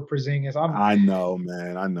heart for Porzingis. I know,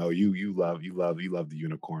 man. I know you love the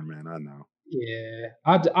unicorn, man. I know. Yeah,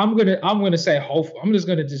 I'm gonna say hopefully. I'm just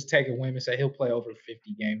gonna just take a whim and say he'll play over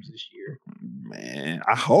 50 games this year. Man,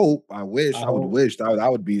 I hope. I wish. I I would hope. wish that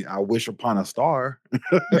would be. I wish upon a star.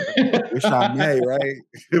 Wish I may, right?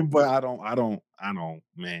 But I don't.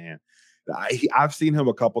 Man, I've seen him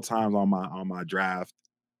a couple times on my draft,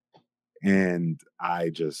 and I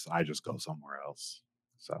just go somewhere else.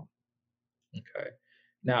 So Okay.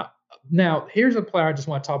 Now here's a player I just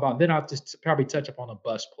want to talk about. Then I'll just probably touch up on a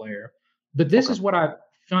bust player. But this okay, is what I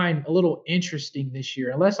find a little interesting this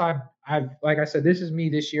year. Unless I've like I said, this is me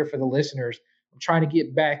this year for the listeners. I'm trying to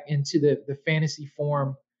get back into the fantasy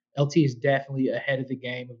form. LT is definitely ahead of the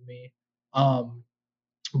game of me. Um,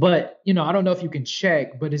 but I don't know if you can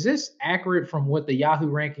check, but is this accurate from what the Yahoo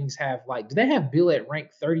rankings have? Like, do they have Bill at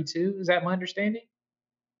rank 32? Is that my understanding?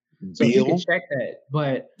 So if you could Beal. check that,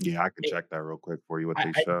 but Yeah, I can check that real quick for you. What they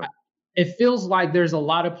I show. it feels like there's a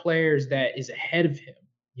lot of players that is ahead of him.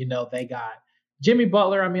 They got Jimmy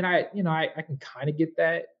Butler. I mean, I can kind of get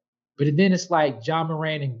that, but then it's like John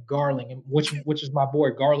Moran and Garland, which is my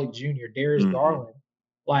boy Garland Jr., Darius Hmm. Garland.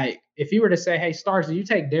 Like, if you were to say, "Hey, Stars, do you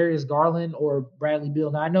take Darius Garland or Bradley Beal?"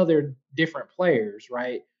 Now I know they're different players,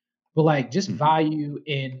 right? But like, just Hmm. value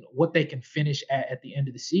in what they can finish at the end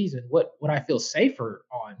of the season. What I feel safer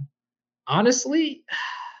on, honestly,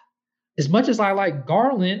 as much as I like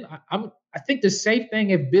Garland, I think the safe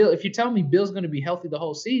thing if you tell me Bill's going to be healthy the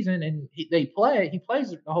whole season and he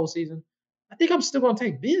plays the whole season, I think I'm still going to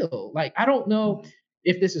take Bill. Like, I don't know Hmm.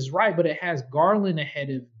 if this is right, but it has Garland ahead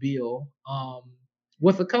of Bill,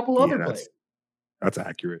 with a couple Yeah, other players. that's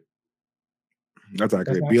accurate. That's That's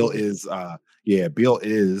accurate. Beal accurate. is yeah, Beal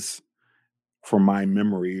is from my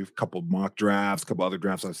memory, a couple mock drafts, a couple other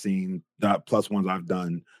drafts I've seen, that plus ones I've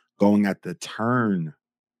done, going at the turn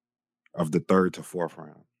of the third to fourth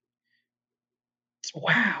round.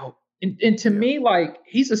 Wow. And to Yeah. me, like,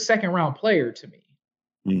 he's a second round player to me.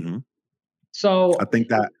 Hmm. I So think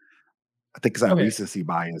that I think it's go that ahead. recency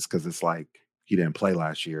bias because it's like he didn't play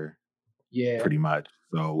last year, Yeah. pretty much.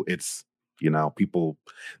 So it's people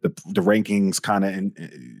the rankings kind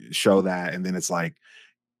of show that, and then it's like,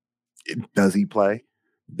 does he play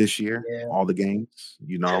this year? Yeah. All the games,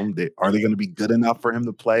 are they going to be good enough for him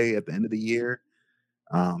to play at the end of the year?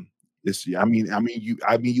 Um, this, you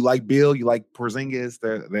like Bill, you like Porzingis.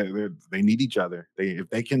 They need each other. If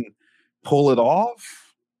they can pull it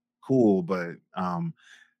off, cool. But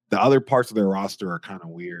the other parts of their roster are kind of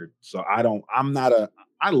weird. So I don't. I'm not a.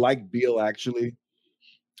 I like Beal actually,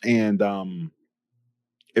 and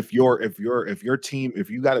if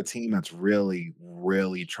you got a team that's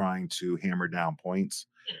really trying to hammer down points,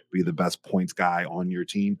 be the best points guy on your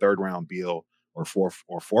team, third round Beal or fourth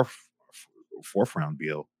round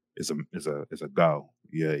Beal is a go.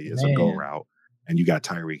 Yeah, it's a go Man. route. And you got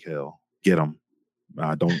Tyreek Hill. Get him.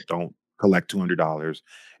 Don't collect $200.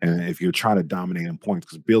 And if you're trying to dominate in points,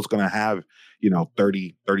 because Bill's going to have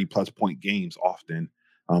 30 plus point games often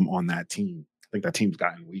on that team. I think that team's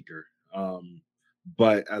gotten weaker.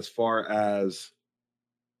 But as far as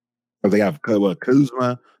they have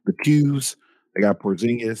Kuzma, the Qs, they got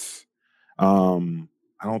Porzingis. Um,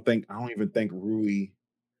 I don't even think Rui.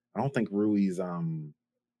 I don't think Rui's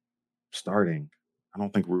starting. I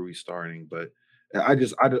don't think Rui's starting, but I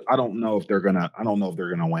don't know if they're gonna. I don't know if they're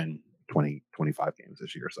gonna win 20 25 games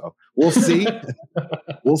this year. So we'll see.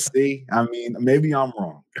 We'll see. I mean, maybe I'm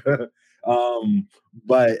wrong. um,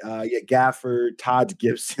 but yeah, Gafford, Todd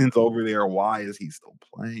Gibson's over there. Why is he still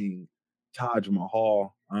playing? Taj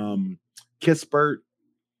Mahal, Kispert.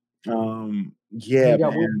 I mean, Yeah,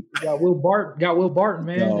 man. Got Will Barton,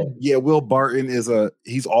 man, Yo, and yeah, Will Barton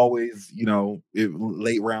he's always,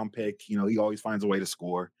 late round pick. He always finds a way to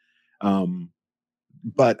score. Um,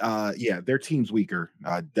 but yeah, their team's weaker.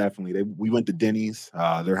 Definitely. We went to Denny's.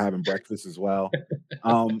 They're having breakfast as well.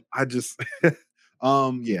 I just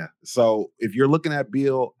yeah. So if you're looking at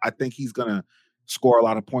Beal, I think he's gonna score a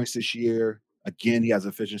lot of points this year. Again, he has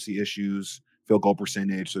efficiency issues, field goal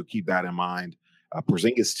percentage, so keep that in mind.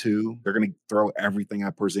 Porzingis too. They're gonna throw everything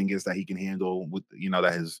at Porzingis that he can handle with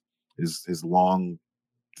that his long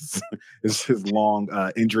his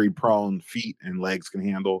long injury prone feet and legs can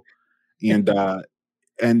handle. And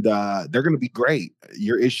they're going to be great.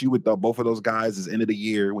 Your issue with both of those guys is end of the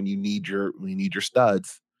year when you need your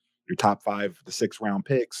studs, your top 5 to 6 round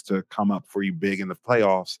picks to come up for you big in the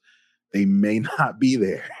playoffs. they may not be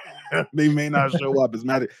there. They may not show up as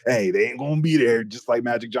Magic. Hey, they ain't gonna be there, just like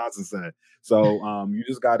Magic Johnson said. So you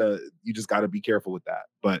just gotta be careful with that.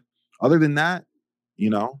 But other than that, you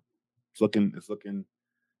know, it's looking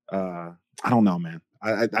I don't know, man.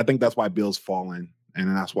 I think that's why Bill's falling,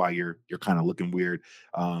 and that's why you're kind of looking weird.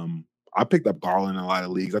 I picked up Garland in a lot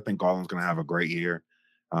of leagues. I think Garland's gonna have a great year.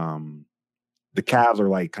 Um, the Cavs are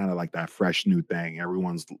like kind of like that fresh new thing.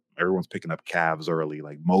 Everyone's picking up Cavs early,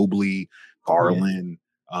 like Mobley, Yeah. Garland,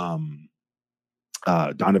 um,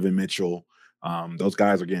 Donovan Mitchell. Those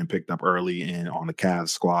guys are getting picked up early and on the Cavs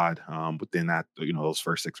squad within that those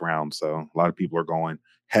first 6 rounds. So a lot of people are going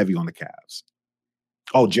heavy on the Cavs.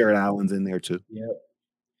 Oh, Jared Allen's in there too. Yep.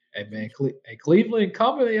 Hey man, hey, Cleveland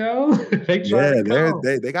coming, yo. They trying to Yeah, come.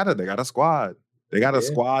 they got a squad. They got a Yeah.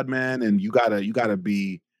 squad, man, and you gotta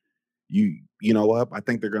be you know what? I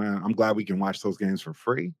think they're gonna. I'm glad we can watch those games for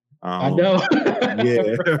free. I know.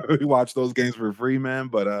 Yeah, we watch those games for free, man.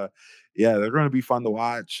 But yeah, they're gonna be fun to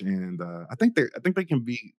watch, and I think they can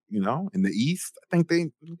be in the East. I think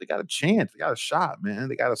they got a chance. They got a shot, man.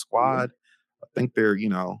 They got a Yeah. squad. I think they're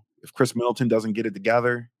if Chris Middleton doesn't get it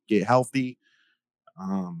together, get healthy,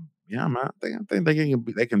 yeah, man, I think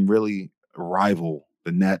they can really rival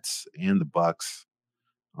the Nets and the Bucks.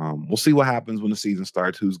 We'll see what happens when the season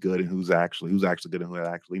starts. Who's good and who's actually good and who's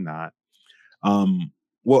actually not. Um,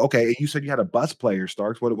 well, okay, you said you had a bus player,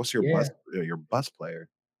 Starks. What's Yeah. your bus player?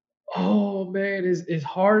 Oh man, as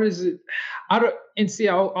hard as it, I don't. And see,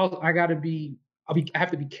 I gotta be. I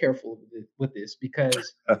have to be careful with this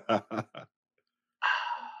because,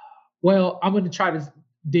 well, I'm gonna try to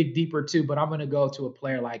dig deeper too, but I'm gonna go to a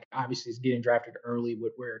player like obviously is getting drafted early,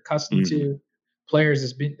 what we're accustomed Mhm. to.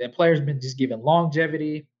 Players been just given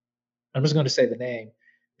longevity. I'm just gonna say the name.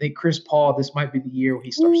 I think Chris Paul. This might be the year where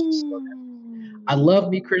he starts to slow down. I love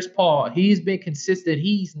me Chris Paul. He's been consistent.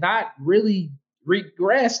 He's not really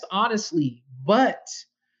regressed, honestly, but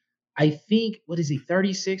I think what is he,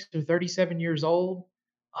 36 or 37 years old?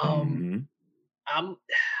 Um, Mhm. I'm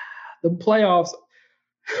the playoffs.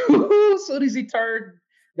 As soon as he turned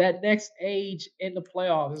that next age in the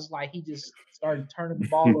playoffs, it's like he just started turning the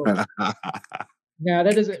ball over. Now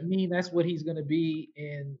that doesn't mean that's what he's going to be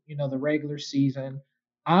in the regular season.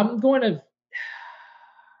 I'm going to.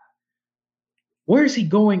 Where is he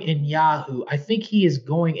going in Yahoo? I think he is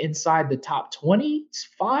going inside the top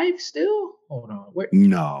 25 still. Hold on. Where?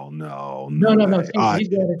 No, No, no no, no. way. Excuse me. He's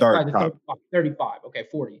going Third inside the top. 35. 35. Okay,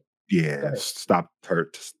 40. Go Yeah, ahead. stop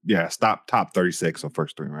top 36 of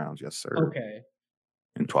first 3 rounds. Yes, sir. Okay.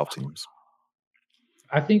 In 12 teams.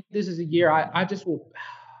 I think this is a year I just will.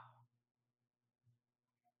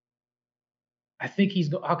 I think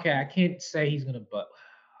he's okay. I can't say he's gonna, but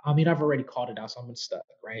I mean I've already called it out, so I'm stuck,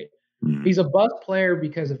 right? Mhm. He's a bust player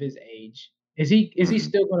because of his age. Is he Mhm.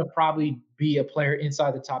 still gonna probably be a player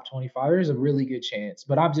inside the top 25? There's a really good chance,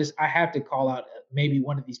 but I have to call out maybe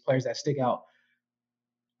one of these players that stick out.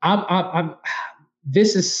 I'm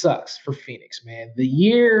this is sucks for Phoenix, man. The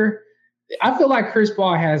year I feel like Chris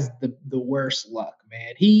Paul has the worst luck,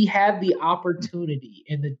 man. He had the opportunity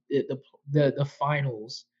in the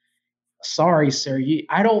finals. Sorry, sir.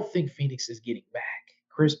 I don't think Phoenix is getting back.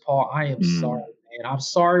 Chris Paul, I am sorry, Mhm. man. I'm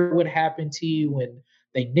sorry what happened to you when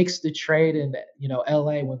they nixed the trade in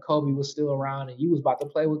LA when Kobe was still around and you was about to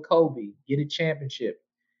play with Kobe, get a championship.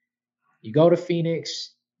 You go to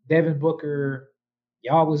Phoenix, Devin Booker,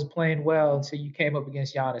 y'all was playing well until you came up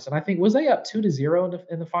against Giannis. And I think was they up 2-0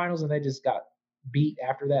 in the finals and they just got beat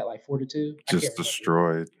after that, like 4-2? I can't Just remember.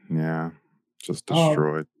 destroyed. Yeah. Just Um,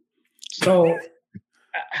 destroyed. so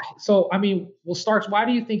so I mean, well, Starks, why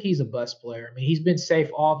do you think he's a bust player? I mean, he's been safe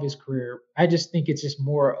all of his career. I just think it's just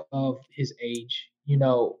more of his age.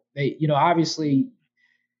 Obviously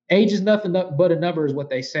age is nothing but a number, is what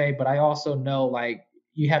they say. But I also know, like,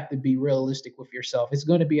 you have to be realistic with yourself. It's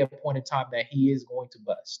going to be a point in time that he is going to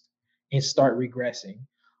bust and start regressing.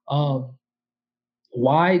 Um,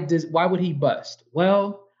 why would he bust?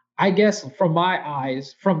 Well, I guess from my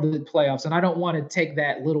eyes, from the playoffs, and I don't want to take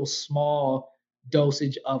that little small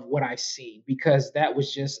dosage of what I've seen because that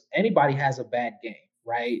was just anybody has a bad game,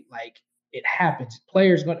 right? Like it happens.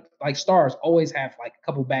 Players going to like stars always have like a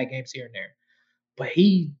couple bad games here and there, but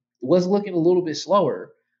he was looking a little bit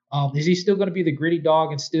slower. Is he still going to be the gritty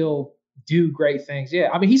dog and still do great things? Yeah,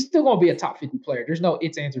 I mean he's still going to be a top 50 player. There's no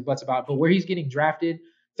ifs, ands, or buts about it. But where he's getting drafted,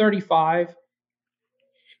 35,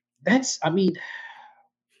 I mean,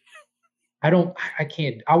 I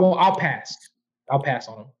can't, I won't, I'll pass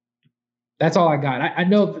on him. That's all I got. I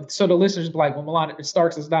know, so the listeners be like, well, Milan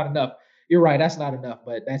Starks is not enough. You're right, that's not enough,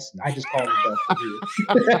 but I just call it bust for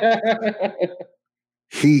you.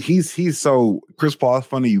 He's so Chris Paul. It's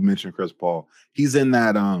funny you mentioned Chris Paul. He's in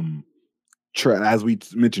that as we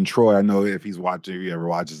mentioned Troy. I know if he's watching, if he ever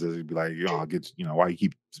watches this, he'd be like, I'll get why you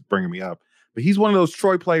keep bringing me up. But he's one of those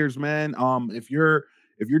Troy players, man. If you're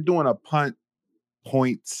doing a punt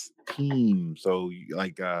points team, so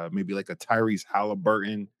like maybe like a Tyrese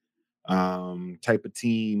Halliburton type of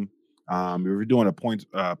team. If you're doing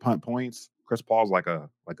a punt points, Chris Paul's like a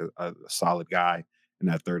solid guy in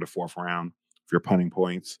that third or fourth round. If you're punting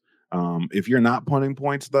points, if you're not punting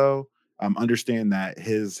points though, understand that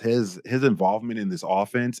his involvement in this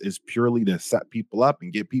offense is purely to set people up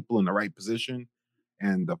and get people in the right position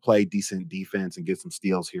and to play decent defense and get some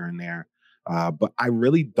steals here and there. But I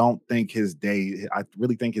really don't think his day. I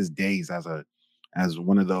really think his days as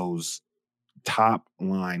one of those top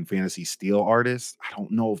line fantasy steal artists. I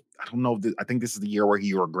don't know. I don't know. I think this is the year where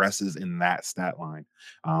he regresses in that stat line.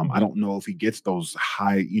 I Mhm. don't know if he gets those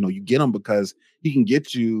high. You get him because he can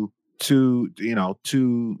get you to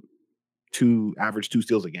average two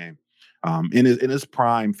steals a game. In his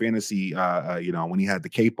prime fantasy, when he had the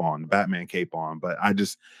cape on, the Batman cape on. But I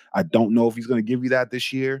don't know if he's going to give you that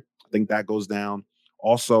this year. I think that goes down.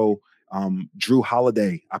 Also, Drew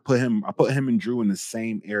Holiday, I put him and Drew in the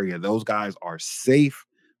same area. Those guys are safe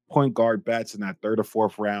point guard bets in that third or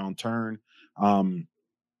fourth round turn. Um,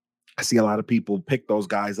 I see a lot of people pick those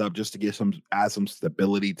guys up just to get add some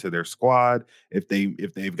stability to their squad. If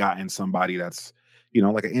they've gotten somebody that's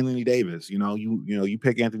like an Anthony Davis, you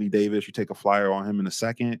pick Anthony Davis, you take a flyer on him in the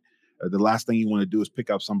second. The last thing you want to do is pick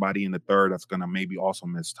up somebody in the third that's going to maybe also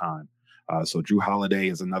miss time. So Drew Holiday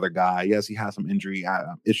is another guy. Yes, he has some injury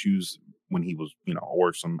issues when he was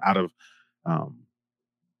or some um,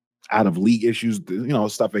 out of league issues,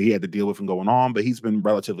 stuff that he had to deal with and going on, but he's been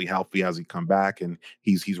relatively healthy as he come back and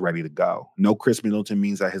he's ready to go. No Chris Middleton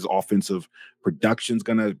means that his offensive production is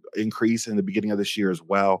going to increase in the beginning of this year as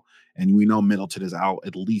well. And we know Middleton is out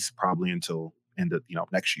at least probably until end of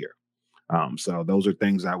next year. So those are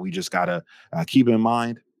things that we just gotta keep in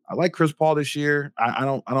mind. I like Chris Paul this year.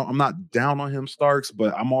 I'm not down on him, Starks,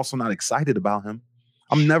 but I'm also not excited about him.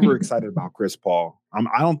 I'm never excited about Chris Paul.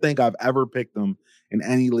 I don't think I've ever picked him in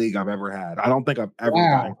any league I've ever had. I don't think I've ever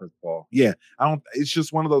gotten Wow. Chris Paul. Yeah, I don't. It's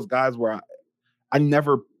just one of those guys where I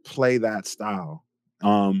never play that style.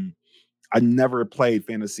 Um, I never played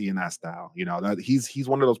fantasy in that style. That he's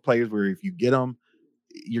one of those players where if you get him,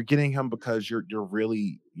 you're getting him because you're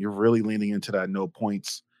really leaning into that no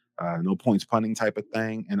points punting type of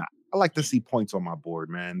thing. And I like to see points on my board,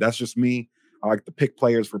 man. That's just me. I like to pick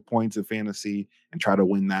players for points in fantasy and try to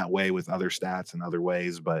win that way with other stats and other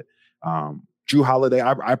ways. But Drew Holiday,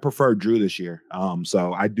 I prefer Drew this year.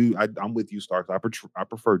 So I do. I'm with you, Starks. I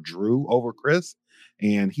prefer Drew over Chris,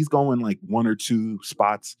 and he's going like one or two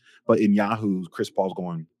spots. But in Yahoo, Chris Paul's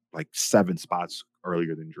going like 7 spots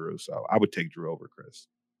earlier than Drew. So I would take Drew over Chris.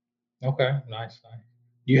 Okay. Nice. Nice.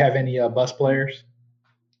 Do you have any bus players?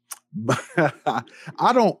 But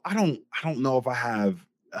I don't know if I have.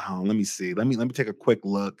 Let me see. Let me take a quick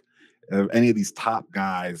look of any of these top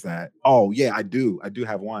guys that. Oh yeah, I do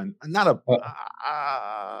have one. Not a. But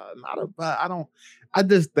I don't. I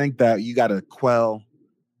just think that you got to quell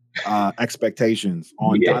expectations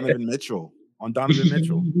on Yeah. Donovan Mitchell. On Donovan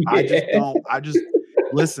Mitchell, I just Yeah. don't. I just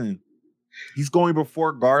listen. He's going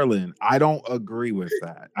before Garland. I don't agree with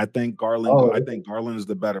that. I Oh. think Garland is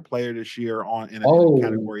the better player this year in a Oh.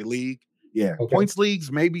 category league. Yeah, Okay. points leagues,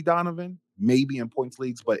 maybe Donovan, maybe in points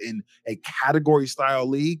leagues, but in a category style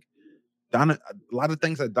league, a lot of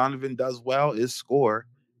things that Donovan does well is score.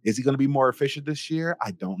 Is he going to be more efficient this year?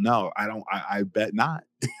 I don't know. I don't. I bet not.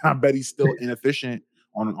 I bet he's still inefficient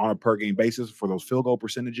on a per game basis for those field goal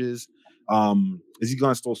percentages. Is he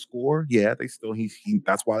going to still score? Yeah, they still.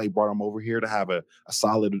 That's why they brought him over here to have a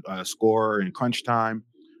solid scorer in crunch time.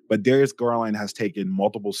 But Darius Garland has taken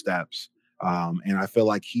multiple steps, and I feel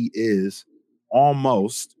like he is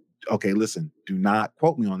almost okay. Listen, do not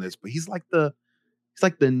quote me on this, but he's like the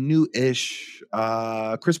new-ish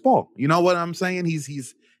Chris Paul. You know what I'm saying?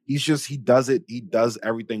 He does it. He does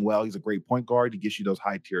everything well. He's a great point guard. He gets you those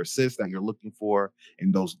high tier assists that you're looking for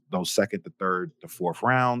in those second to third to fourth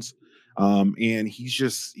rounds. And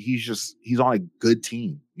he's on a good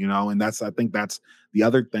team, and I think that's the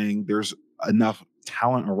other thing. There's enough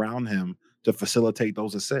talent around him to facilitate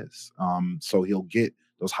those assists. So he'll get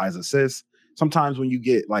those high assists. Sometimes when you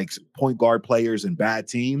get like point guard players in bad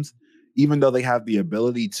teams, even though they have the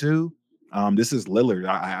ability to. This is Lillard.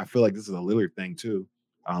 I feel like this is a Lillard thing too.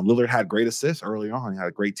 Lillard had great assists early on. He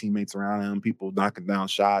had great teammates around him, people knocking down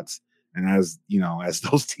shots. And as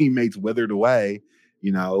those teammates withered away,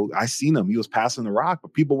 I seen him. He was passing the rock,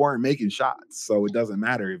 but people weren't making shots. So it doesn't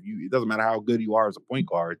matter it doesn't matter how good you are as a point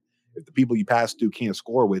guard. If the people you pass to can't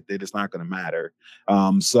score with it, it's not going to matter.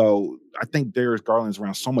 So I think Darius Garland's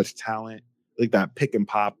around so much talent. I think that pick and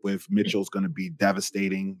pop with Mitchell is going to be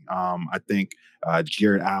devastating. I think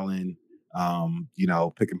Jared Allen,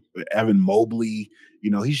 picking Evan Mobley,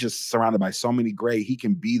 he's just surrounded by so many great. He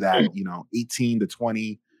can be that, 18 to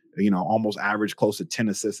 20, almost average close to 10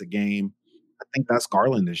 assists a game. I think that's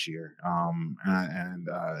Garland this year.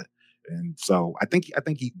 And so I think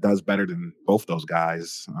he does better than both those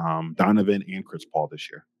guys, Donovan and Chris Paul this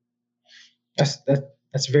year. That's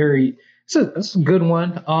a good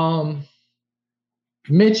one.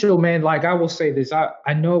 Mitchell, man, like I will say this,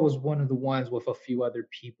 I know it was one of the ones with a few other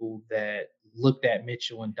people that looked at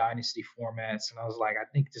Mitchell in dynasty formats, and I was like, I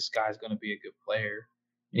think this guy's going to be a good player,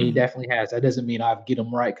 and he definitely has. That doesn't mean I get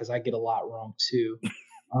him right because I get a lot wrong too.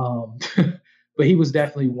 But he was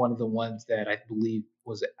definitely one of the ones that I believe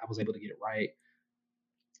I was able to get it right.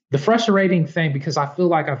 The frustrating thing, because I feel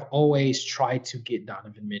like I've always tried to get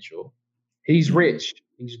Donovan Mitchell. He's rich.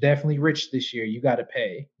 He's definitely rich this year. You got to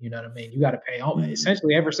pay. You know what I mean? You got to pay.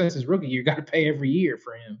 Essentially, ever since his rookie year, you got to pay every year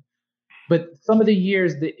for him. But some of the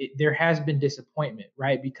years there has been disappointment,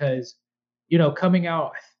 right? Because, coming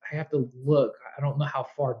out, I have to look. I don't know how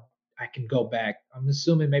far I can go back. I'm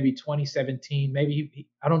assuming maybe 2017. Maybe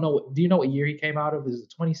I don't know. Do you know what year he came out of? Is it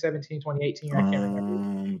 2017, 2018? I can't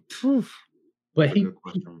remember. But he,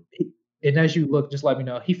 and as you look, just let me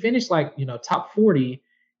know. He finished top 40,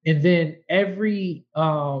 and then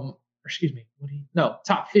top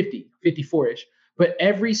 50, 54-ish. But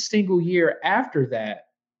every single year after that,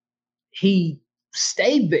 he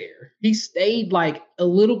stayed there. He stayed like a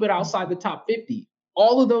little bit outside the top 50.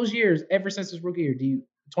 All of those years, ever since his rookie year.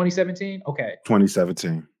 2017? Okay.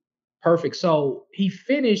 2017. Perfect. So he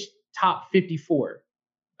finished top 54.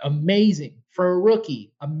 Amazing. For a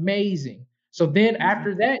rookie, amazing. So then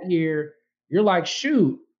after that year, you're like,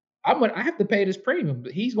 shoot, I have to pay this premium.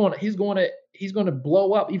 But he's going to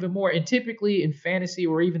blow up even more. And typically in fantasy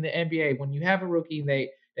or even the NBA, when you have a rookie and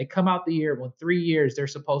they come out the year, when 3 years they're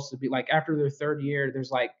supposed to be like after their third year,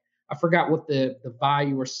 there's like I forgot what the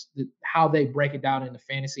value or how they break it down in the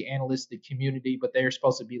fantasy analytic community, but they're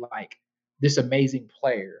supposed to be like this amazing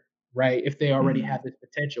player, right? If they already have this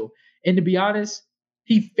potential. And to be honest,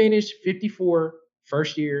 he finished 54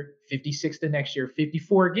 first year, 56 the next year,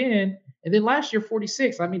 54 again, and then last year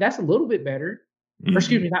 46. I mean, that's a little bit better. Or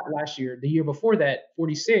excuse me, not last year, the year before that,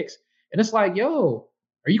 46. And it's like, yo,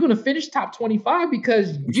 are you going to finish top 25?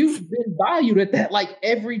 Because you've been valued at that like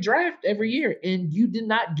every draft, every year, and you did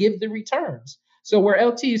not give the returns. So where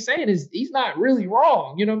LT is saying is he's not really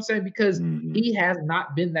wrong, you know what I'm saying? Because he has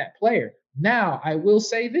not been that player. Now, I will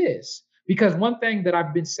say this, because one thing that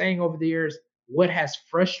I've been saying over the years, what has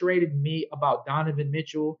frustrated me about Donovan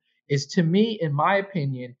Mitchell is, to me, in my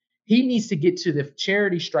opinion, he needs to get to the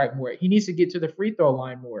charity stripe more. He needs to get to the free throw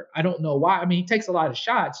line more. I don't know why. I mean, he takes a lot of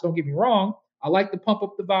shots, don't get me wrong. I like to pump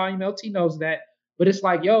up the volume. LT knows that. But it's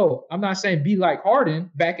like, yo, I'm not saying be like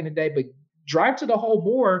Harden back in the day, but drive to the hole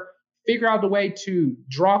more, figure out the way to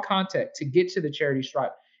draw contact, to get to the charity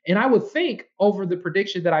stripe. And I would think over the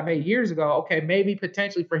prediction that I made years ago, okay, maybe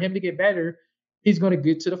potentially for him to get better, he's going to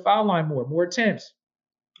get to the foul line more attempts.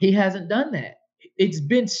 He hasn't done that. It's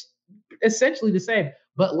been essentially the same.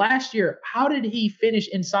 But last year, how did he finish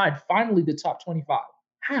inside finally the top 25?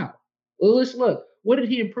 How? Well, let's look. What did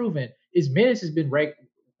he improve in? His minutes has been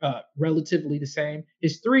relatively the same.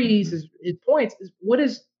 His threes, his points. What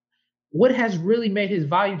has really made his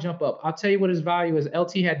value jump up? I'll tell you what his value is.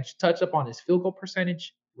 LT had touched up on his field goal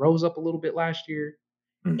percentage, rose up a little bit last year,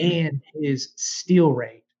 and his steal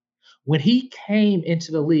rate. When he came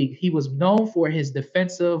into the league, he was known for his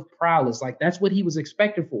defensive prowess. Like that's what he was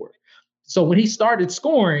expected for. So when he started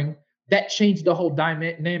scoring, that changed the whole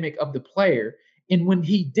dynamic of the player. And when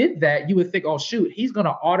he did that, you would think, oh, shoot, he's going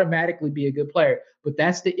to automatically be a good player. But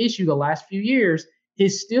that's the issue. The last few years,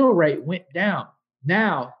 his steal rate went down.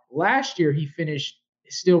 Now, last year, he finished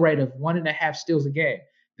his steal rate of 1.5 steals a game.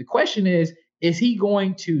 The question is he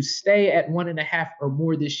going to stay at 1.5 or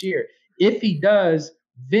more this year? If he does,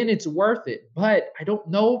 then it's worth it. But I don't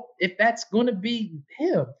know if that's going to be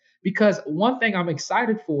him, because one thing I'm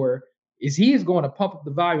excited for is he is going to pump up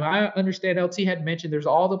the volume. I understand LT had mentioned there's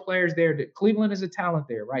all the players there. That Cleveland is a talent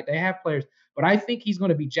there, right? They have players, but I think he's going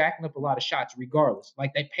to be jacking up a lot of shots regardless.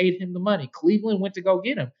 Like they paid him the money. Cleveland went to go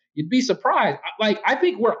get him. You'd be surprised. I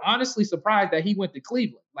think we're honestly surprised that he went to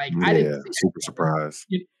Cleveland. Like I didn't see super surprised.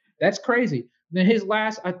 That's crazy. Then his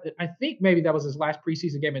last, I think maybe that was his last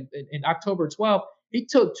preseason game in October 12th. He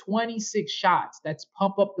took 26 shots. That's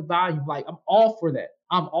pump up the volume. Like, I'm all for that.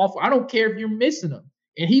 I don't care if you're missing them.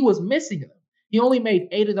 And he was missing them. He only made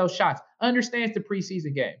 8 of those shots. Understands the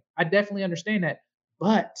preseason game. I definitely understand that.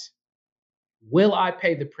 But will I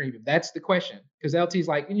pay the premium? That's the question. Because LT's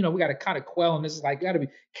like, we got to kind of quell, and this is like, got to be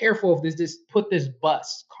careful of this put this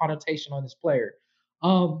bus connotation on this player.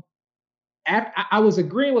 I was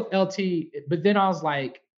agreeing with LT, but then I was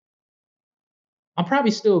like, I'm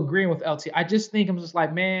probably still agreeing with LT. I just think I'm just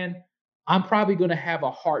like, man, I'm probably going to have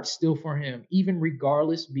a heart still for him, even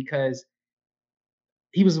regardless, because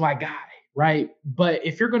he was my guy, right? But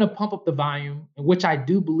if you're going to pump up the volume, which I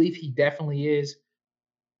do believe he definitely is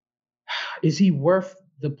he worth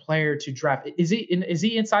the player to draft? Is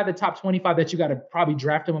he inside the top 25 that you got to probably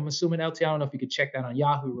draft him? I'm assuming LT. I don't know if you could check that on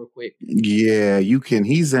Yahoo real quick. Yeah, you can.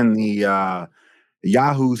 He's in the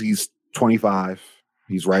Yahoo's. He's 25.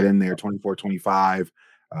 He's right in there, 24, 25.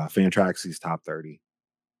 Fantrax, he's top 30.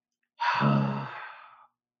 And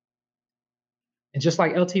just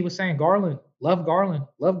like LT was saying, Garland, love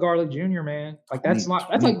Garland Jr., man. Like that's like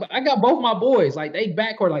I got both my boys. Like they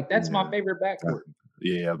backcourt, like that's my favorite backcourt.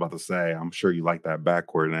 Yeah, I was about to say, I'm sure you like that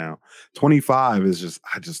backcourt now. 25 is just,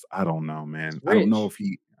 I don't know, man. I don't know if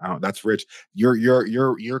that's rich.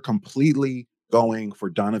 You're completely going for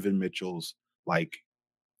Donovan Mitchell's like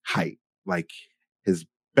height, like his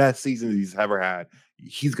best season he's ever had.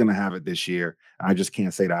 He's gonna have it this year. I just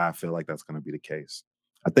can't say that I feel like that's gonna be the case.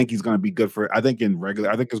 I think he's gonna be good for. I think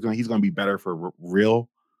he's gonna be better for real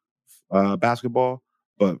basketball,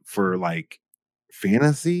 but for like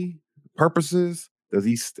fantasy purposes,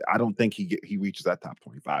 I don't think he reaches that top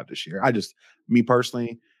 25 this year. Me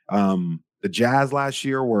personally, the Jazz last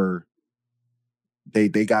year they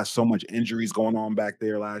got so much injuries going on back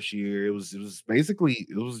there last year. It was just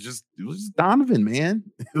Donovan, man.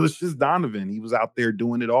 It was just Donovan. He was out there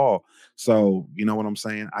doing it all. So you know what I'm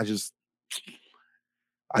saying? I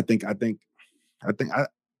think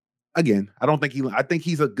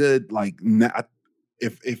he's a good, like,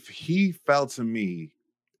 if he fell to me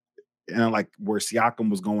and like where Siakam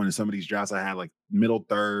was going in some of these drafts, I had like middle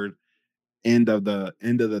third, end of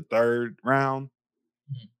the third round,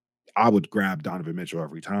 I would grab Donovan Mitchell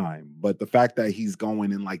every time. But the fact that he's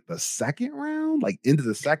going in like the second round, like into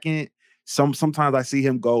the second, sometimes I see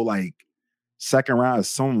him go like second round as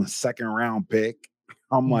someone's second round pick.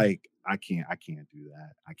 I'm like, I can't do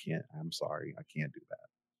that. I'm sorry. I can't do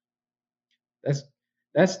that.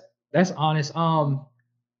 That's honest.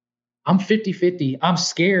 I'm 50-50. I'm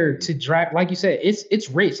scared to draft. Like you said, it's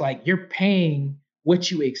rich. Like you're paying what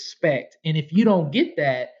you expect. And if you don't get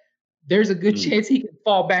that, there's a good chance he can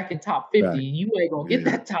fall back in top 50 and you ain't gonna get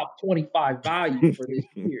that top 25 value for this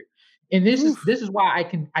year. And this is why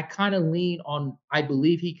I kind of lean on, I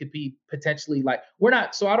believe he could be potentially like,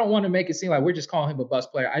 so I don't want to make it seem like we're just calling him a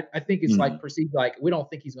bust player. I think it's like perceived like we don't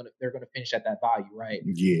think they're gonna finish at that value, right?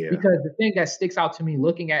 Yeah. Because the thing that sticks out to me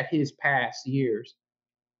looking at his past years,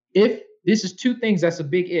 if this is two things, that's a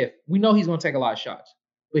big if. We know he's going to take a lot of shots.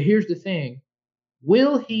 But here's the thing.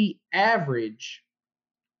 Will he average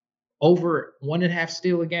over 1.5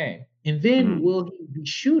 steal a game? And then will he be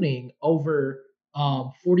shooting over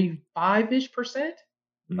 45-ish percent?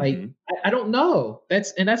 Like, I don't know.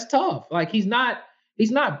 That's tough. Like he's not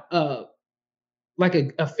like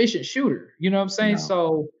an efficient shooter. You know what I'm saying? No.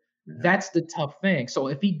 So that's the tough thing. So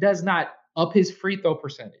if he does not up his free throw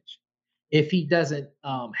percentage, if he doesn't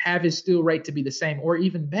have his steal rate to be the same or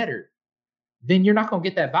even better, then you're not going to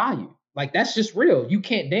get that value. Like that's just real. You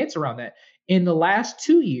can't dance around that. In the last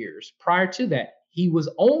 2 years prior to that, he was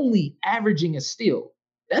only averaging a steal.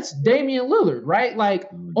 That's Damian Lillard, right? Like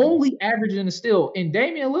only averaging a steal. And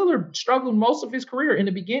Damian Lillard struggled most of his career in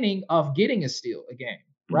the beginning of getting a steal a game,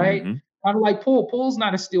 right? Kind of like Pool's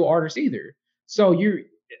not a steal artist either. So you're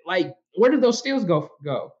like, where did those steals go?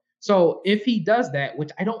 So if he does that,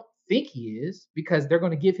 which I don't think he is, because they're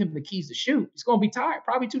going to give him the keys to shoot, he's going to be tired,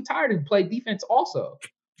 probably too tired to play defense also.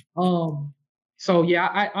 So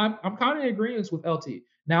yeah, I'm kind of in agreement with LT.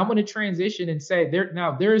 Now I'm going to transition and say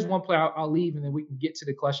there is one player I'll leave, and then we can get to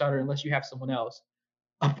the clutch shouter unless you have someone else.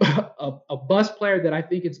 A bust player that I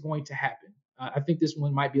think it's going to happen. I think this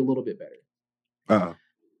one might be a little bit better.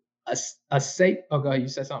 A safe. Oh, go ahead. You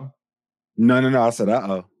said something. No. I said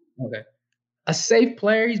Okay. A safe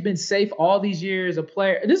player. He's been safe all these years. A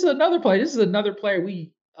player. This is another player.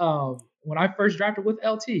 We when I first drafted with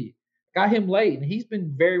LT, got him late, and he's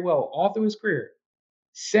been very well all through his career.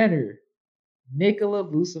 Center Nikola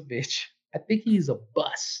Vucevic. I think he's a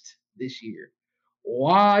bust this year.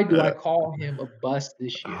 Why do I call him a bust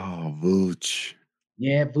this year? Oh, Vooch.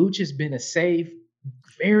 Yeah, Vooch has been a safe,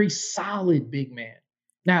 very solid big man.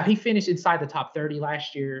 Now he finished inside the top 30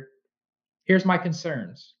 last year. Here's my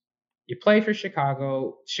concerns. You play for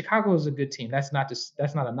Chicago. Chicago is a good team. That's not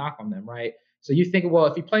a knock on them, right? So you think, well,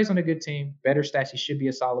 if he plays on a good team, better stats, he should be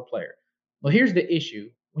a solid player. Well, here's the issue.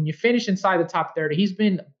 When you finish inside the top 30, he's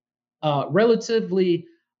been relatively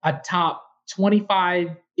a top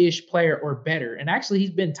 25-ish player or better. And actually,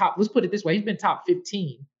 he's been top, let's put it this way, he's been top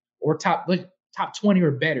 15 or top 20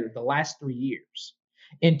 or better the last 3 years.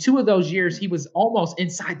 In 2 of those years, he was almost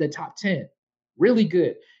inside the top 10. Really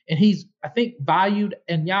good. And he's, I think, valued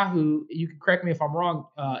in Yahoo. You can correct me if I'm wrong,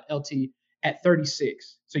 LT, at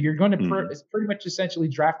 36. So you're going to Mhm. pretty much essentially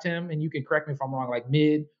draft him, and you can correct me if I'm wrong, like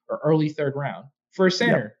mid or early third round for a Yep.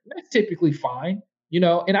 center. That's typically fine,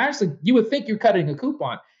 And actually, you would think you're cutting a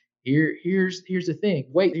coupon. Here's the thing.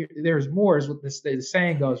 Wait, there's more, is what the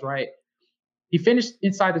saying goes, right? He finished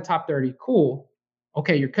inside the top 30. Cool.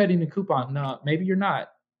 Okay, you're cutting the coupon. No, maybe you're not.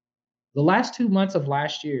 The last 2 months of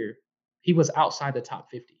last year, he was outside the top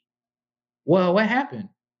 50. Well, what happened?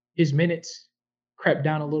 His minutes crept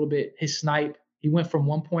down a little bit. His snipe, he went from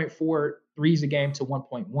 1.4 threes a game to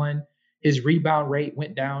 1.1. His rebound rate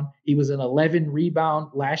went down. He was an 11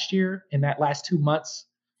 rebound last year. In that last 2 months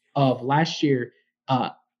of last year,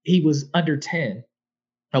 uh, he was under 10.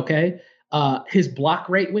 Okay. His block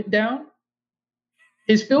rate went down.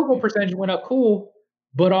 His field goal percentage went up, cool.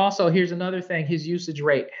 But also, here's another thing: his usage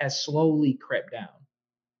rate has slowly crept down.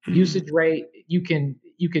 Hmm. Usage rate, you can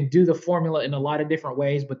do the formula in a lot of different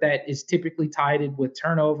ways, but that is typically tied in with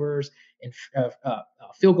turnovers and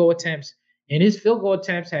field goal attempts. And his field goal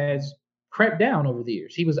attempts has crept down over the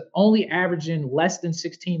years. He was only averaging less than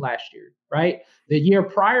 16 last year, right? The year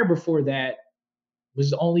prior before that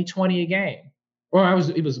was only 20 a game, or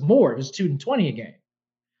it was more. It was 2 and 20 a game.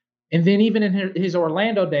 And then even in his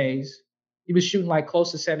Orlando days, he was shooting like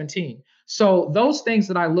close to 17. So those things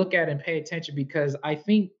that I look at and pay attention, because I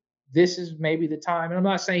think this is maybe the time. And I'm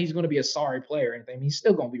not saying he's going to be a sorry player or anything. He's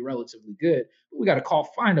still going to be relatively good. But we got to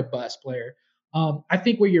find a bust player. I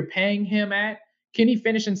think where you're paying him at, can he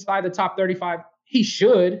finish inside the top 35? He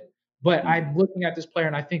should. But I'm looking at this player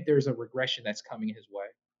and I think there's a regression that's coming his way.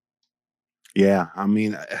 Yeah, I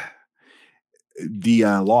mean, the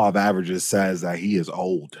law of averages says that he is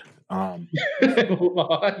old. Um,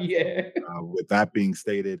 Yeah. with that being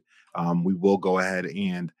stated, we will go ahead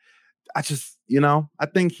and I just, I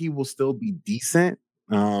think he will still be decent.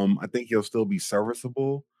 I think he'll still be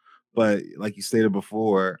serviceable. But like you stated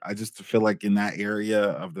before, I just feel like in that area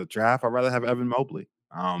of the draft, I'd rather have Evan Mobley.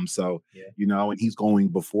 So, Yeah. and he's going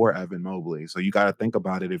before Evan Mobley. So you got to think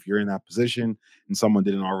about it. If you're in that position and someone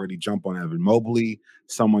didn't already jump on Evan Mobley,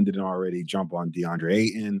 someone didn't already jump on DeAndre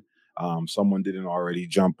Ayton, someone didn't already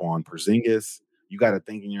jump on Porzingis, you got to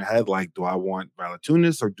think in your head, like, do I want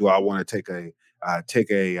Valanciunas or do I want to take a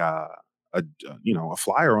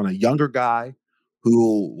flyer on a younger guy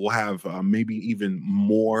who will have maybe even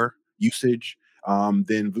more usage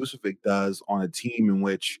than Vucevic does on a team in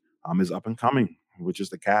which is up and coming, which is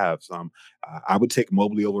the Cavs. I would take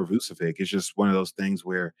Mobley over Vucevic. It's just one of those things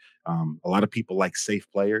where a lot of people like safe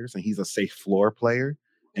players, and he's a safe floor player,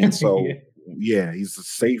 and so. Yeah. Yeah, he's a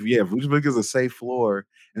safe. Yeah, Vucevic is a safe floor,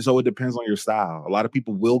 and so it depends on your style. A lot of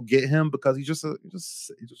people will get him because he's just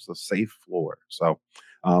a safe floor. So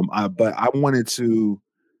but I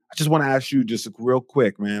just want to ask you just real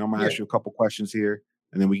quick, man. I'm gonna Yeah. ask you a couple questions here,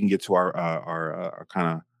 and then we can get to our kind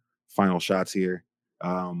of final shots here.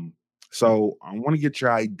 Um, so I want to get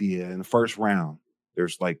your idea in the first round.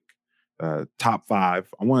 There's like top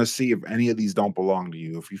five. I want to see if any of these don't belong to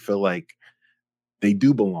you. If you feel like they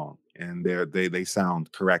do belong and they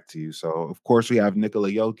sound correct to you. So of course we have Nikola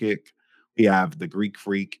Jokic, we have the Greek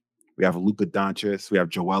Freak, we have Luka Doncic, we have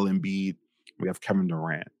Joel Embiid, we have Kevin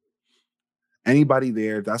Durant. Anybody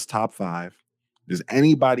there, that's top five. Does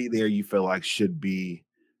anybody there you feel like should be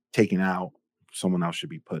taken out? Someone else should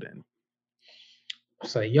be put in.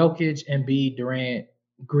 So Jokic, Embiid, Durant,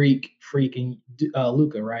 Greek, freaking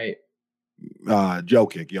Luca, right?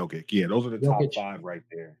 Jokic. Yeah, those are the top Jokic. five right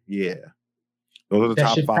there. Yeah. Those are the That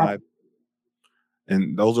top should probably. five.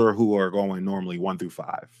 And those are who are going normally 1 through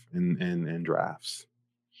 5 in drafts.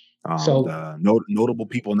 So The notable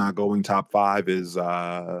people not going top five is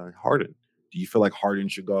Harden. Do you feel like Harden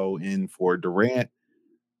should go in for Durant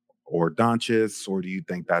or Doncic, or do you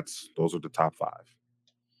think those are the top five?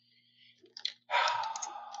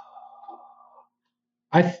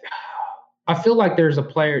 I I feel like there's a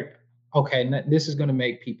player. Okay, this is going to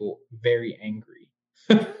make people very angry.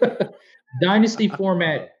 Dynasty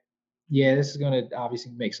format. Yeah, this is going to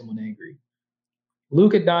obviously make someone angry.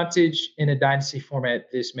 Luka Doncic in a dynasty format,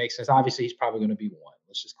 this makes sense. Obviously, he's probably going to be one.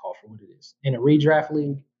 Let's just call for what it is. In a redraft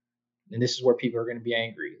league, and this is where people are going to be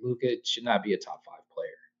angry. Luka should not be a top 5 player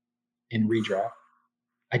in redraft.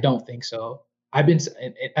 I don't think so.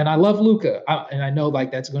 And I love Luka, and I know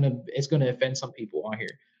like it's gonna offend some people on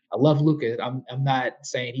here. I love Luka. I'm not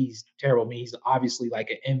saying he's terrible. I mean, he's obviously like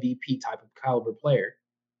an MVP type of caliber player,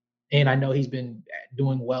 and I know he's been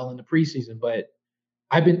doing well in the preseason. But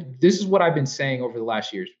this is what I've been saying over the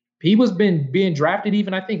last years. He was been being drafted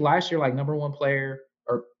even I think last year like number one player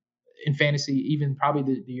or in fantasy, even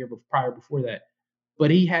probably the year prior before that.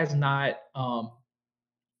 But he hasn't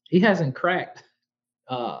cracked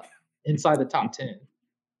uh, inside the top 10,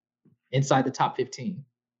 inside the top 15.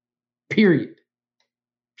 Period.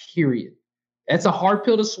 Period. That's a hard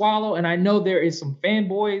pill to swallow. And I know there is some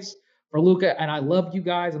fanboys for Luka, and I love you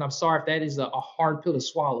guys. And I'm sorry if that is a hard pill to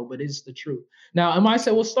swallow, but it's the truth. Now, I might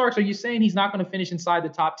say, well, Starks, are you saying he's not going to finish inside the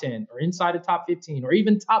top 10 or inside the top 15 or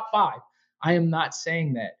even top 5? I am not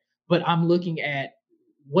saying that, but I'm looking at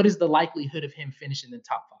what is the likelihood of him finishing in the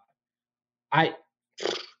top 5.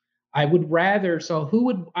 I would rather. So who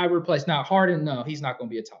would I replace now? Harden? No, he's not going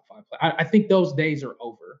to be a top 5 player. I think those days are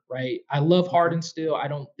over. Right? I love Harden still. I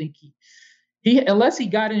don't think he unless he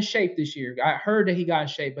got in shape this year. I heard that he got in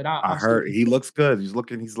shape, but I heard he looks good. He's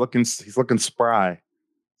looking spry. He's looking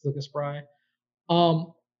spry.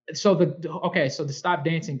 So to stop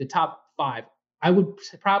dancing, the top 5, I would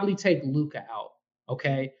probably take Luka out.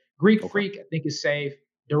 Okay, Greek Freak I think is safe.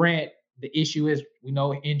 Durant, the issue is we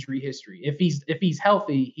know injury history. If he's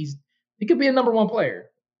healthy, he could be a number 1 player.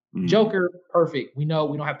 Mm-hmm. Joker, perfect. We know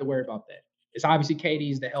we don't have to worry about that. It's obviously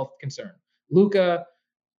KD is the health concern. Luka.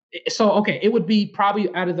 So okay, it would be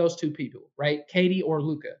probably out of those 2 people, right? KD or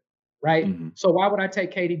Luka, right? Mm-hmm. So why would I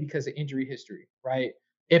take KD because of injury history, right?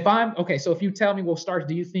 So if you tell me, well, Starks,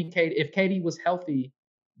 do you think if KD was healthy,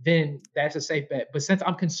 then that's a safe bet. But since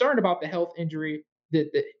I'm concerned about the health injury, the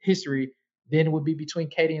history, then it would be between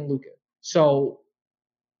KD and Luka. So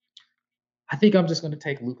I think I'm just going to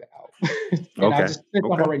take Luka out. And I just think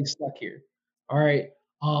I'm already stuck here. All right.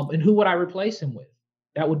 And who would I replace him with?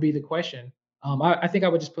 That would be the question. I think I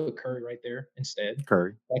would just put Curry right there instead.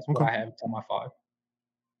 Curry. That's what I have on my 5.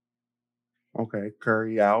 Okay,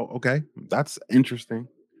 Curry out. Okay, that's interesting.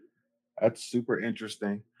 That's super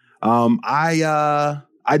interesting. I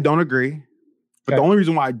don't agree, but the only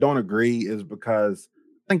reason why I don't agree is because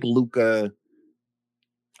I think Luka.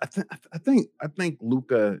 I think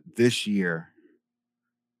Luka this year,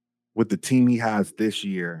 with the team he has this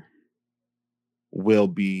year, will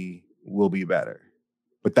be better.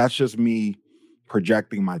 But that's just me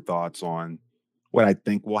projecting my thoughts on what I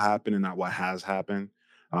think will happen and not what has happened.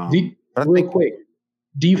 Quick,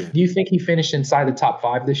 do you think he finished inside the top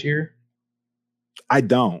 5 this year? I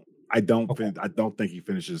don't think he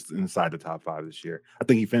finishes inside the top 5 this year. I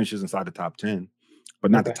think he finishes inside the top 10,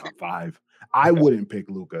 but not the top 5. I wouldn't pick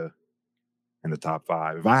Luka in the top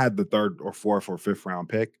 5. If I had the 3rd or 4th or 5th round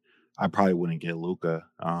pick, I probably wouldn't get Luka.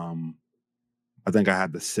 I think I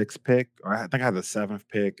had the 6th pick, or I think I had the 7th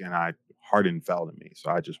pick, and Harden fell to me, so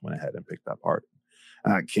I just went ahead and picked up Harden.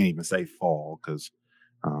 And I can't even say fall because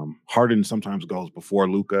Harden sometimes goes before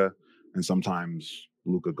Luka, and sometimes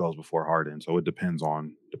Luka goes before Harden. So it depends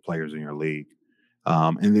on the players in your league.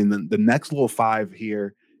 And then the next little 5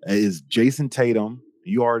 here is Jason Tatum.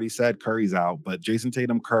 You already said Curry's out, but Jason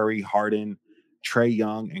Tatum, Curry, Harden, Trae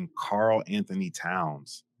Young, and Karl Anthony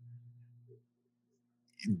Towns.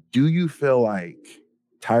 Do you feel like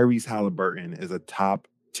Tyrese Halliburton is a top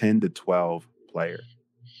 10 to 12 player?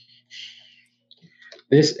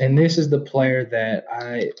 This is the player that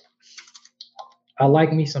I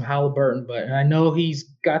like me some Halliburton, but I know he's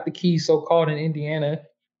got the keys so-called in Indiana.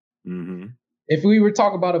 Mm-hmm. If we were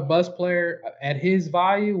talking about a bust player at his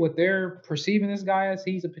value, what they're perceiving this guy as,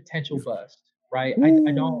 he's a potential bust, right?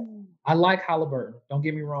 I like Halliburton. Don't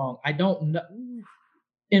get me wrong. I don't know.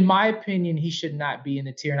 In my opinion, he should not be in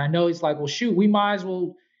the tier. And I know he's like, well, shoot, we might as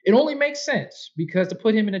well. It only makes sense because to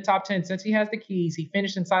put him in the top 10, since he has the keys, he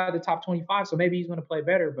finished inside the top 25. So maybe he's going to play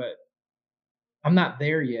better, but I'm not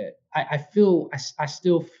there yet. I still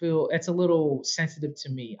feel it's a little sensitive to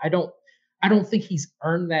me. I don't think he's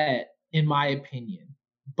earned that in my opinion,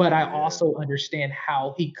 but I also understand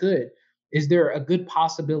how he could. Is there a good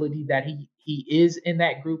possibility that he is in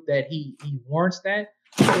that group, that he warrants that?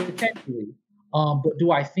 Potentially. But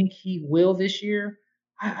do I think he will this year?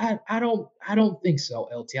 I don't think so,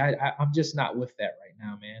 LT. I'm just not with that right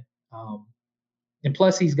now, man. And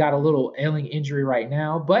plus he's got a little ailing injury right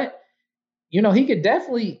now, but you know, he can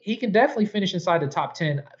definitely finish inside the top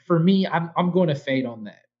 10. For me, I'm going to fade on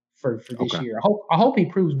that for this year. I hope he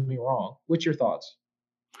proves me wrong. What's your thoughts?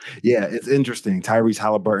 Yeah, it's interesting. Tyrese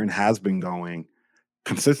Halliburton has been going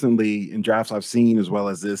consistently in drafts I've seen, as well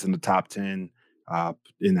as this in the top 10,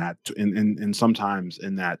 in that and sometimes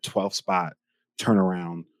in that 12th spot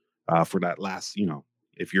turnaround for that last,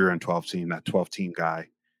 if you're in 12 team, that 12 team guy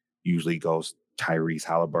usually goes Tyrese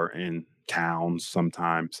Halliburton, Towns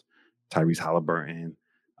sometimes, Tyrese Halliburton,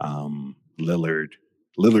 Lillard.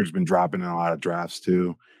 Lillard's been dropping in a lot of drafts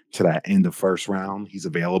too to that end of first round. He's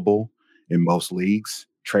available in most leagues.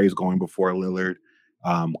 Trey's going before Lillard.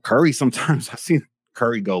 Curry sometimes I've seen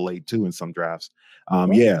Curry go late too in some drafts.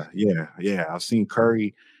 What? Yeah. I've seen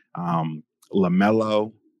Curry,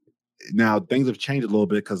 LaMelo. Now things have changed a little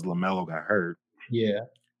bit because LaMelo got hurt. Yeah.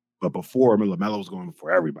 But before, I mean, LaMelo was going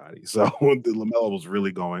before everybody, so the LaMelo was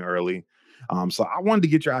really going early. So I wanted to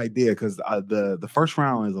get your idea because the first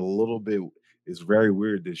round is very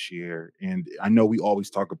weird this year, and I know we always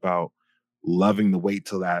talk about loving to wait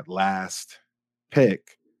till that last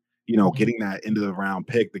pick, Mhm. getting that end of the round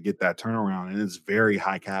pick to get that turnaround, and it's very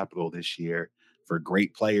high capital this year for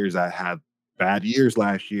great players that had bad years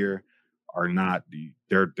last year. Are not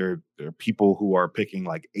they're people who are picking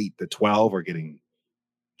like 8 to 12 are getting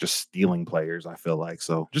just stealing players, I feel like.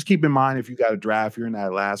 So just keep in mind if you got a draft, you're in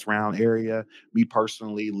that last round area. Me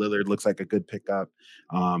personally, Lillard looks like a good pickup.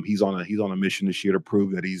 He's on a mission this year to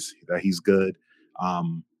prove that he's good.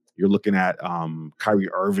 You're looking at Kyrie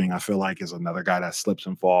Irving, I feel like, is another guy that slips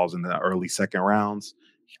and falls in the early second rounds.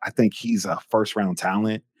 I think he's a first round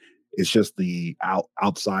talent. It's just the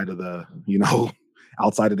outside of the,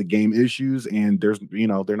 outside of the game issues. And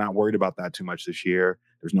they're not worried about that too much this year.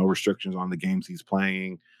 There's no restrictions on the games he's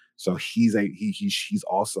playing. So he's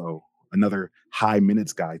also another high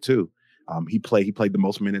minutes guy too. He played the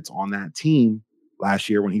most minutes on that team last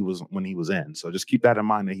year when he was in. So just keep that in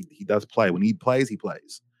mind that he does play. When he plays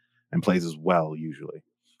and plays as well usually.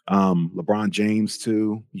 LeBron James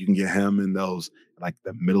too. You can get him in those like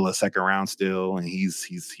the middle of second round still, and he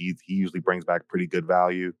usually brings back pretty good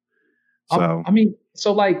value. So I mean,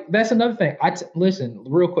 so like that's another thing. Listen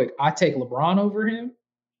real quick. I take LeBron over him.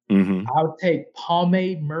 mhm. I would take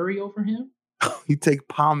Pomade Murray over him. You take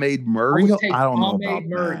Pomade I Murray? would take I don't know Pomade about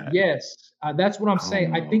Murray. that. Yes, that's what I'm I don't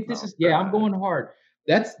saying. I know think this about is yeah. I'm that. going hard.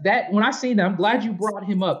 That's that. When I seen that, I'm glad you brought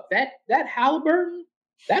him up. That Halliburton,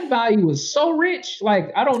 that value is so rich.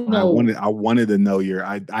 Like I don't I know. wanted I wanted to know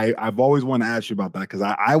I've always wanted to ask you about that because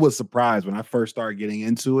I was surprised when I first started getting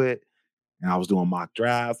into it and I was doing mock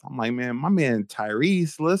drafts. I'm like, man, my man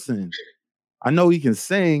Tyrese, listen, I know he can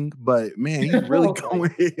sing, but man, he's really Okay,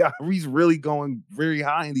 going he's really going very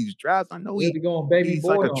high in these drafts. I know really going baby he's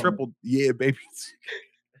like boy a on him. triple, yeah, baby.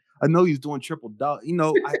 I know he's doing triple double.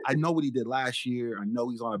 I know what he did last year. I know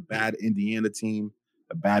he's on a bad Indiana team,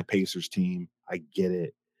 a bad Pacers team. I get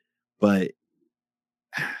it. But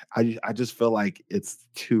I just feel like it's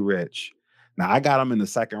too rich. Now I got him in the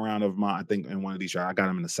second round of I think in one of these I got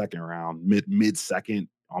him in the second round, mid second,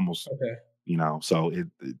 almost, Okay. so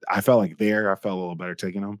I felt like I felt a little better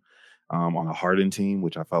taking him on a Harden team,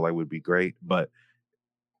 which I felt like would be great. But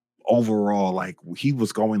overall, like he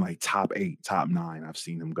was going like top 8, top 9. I've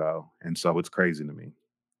seen him go. And so it's crazy to me.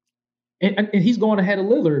 And he's going ahead of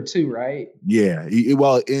Lillard too, right? Yeah. He's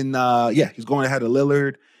going ahead of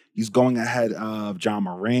Lillard. He's going ahead of John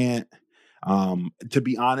Morant. To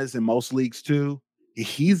be honest, in most leagues too,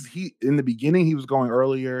 he in the beginning he was going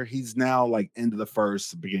earlier. He's now like into the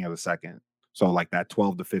first, beginning of the second. So like that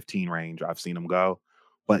 12 to 15 range, I've seen him go.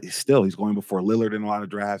 But still, he's going before Lillard in a lot of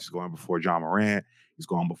drafts. He's going before John Morant. He's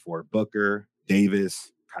going before Booker,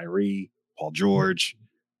 Davis, Kyrie, Paul George,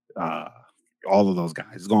 uh, all of those guys.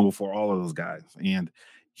 He's going before all of those guys. And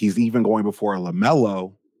he's even going before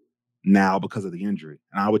LaMelo now because of the injury.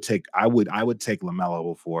 And I would take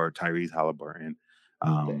LaMelo before Tyrese Halliburton,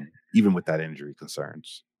 even with that injury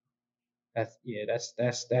concerns. That's yeah.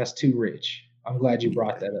 That's too rich. I'm glad you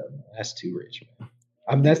brought Yeah, that up. That's too rich, man.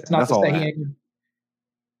 I mean, yeah. that's not That's to all say I he had. ain't.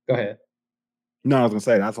 Go ahead. No, I was gonna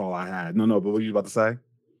say that's all I had. No, but what were you about to say?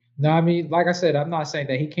 No, I mean, like I said, I'm not saying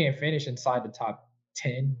that he can't finish inside the top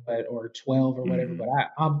 10, but or 12 or whatever. But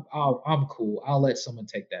Mhm. I'm cool. I'll let someone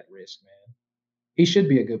take that risk, man. He should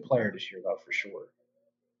be a good player this year, though, for sure.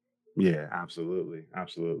 Yeah, absolutely,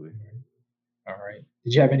 absolutely. Mhm. All right.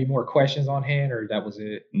 Did you have any more questions on hand, or that was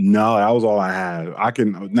it? No, that was all I had. I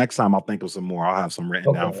can next time I'll think of some more. I'll have some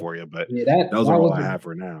written down Okay. for you, but Yeah, that those are that all was I a have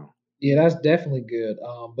for now. yeah, that's definitely good.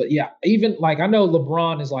 But yeah, even like I know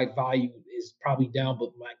LeBron is like value is probably down,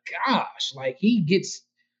 but my gosh, like he gets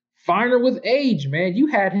finer with age, man. You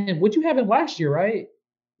had him. What you have him last year, right?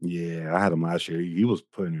 Yeah, I had him last year. He was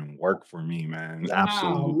putting in work for me, man.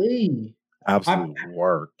 Golly. I've Absolute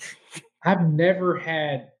work. I've never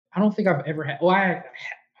had I don't think I've ever had well, I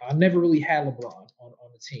never really had LeBron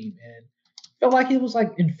on the team. And felt like he was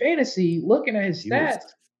like in fantasy looking at his He was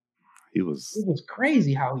stats. he It was was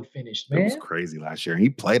crazy how he finished, it was man. crazy last year. And he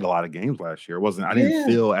played a lot of games last year. It wasn't I didn't Yeah,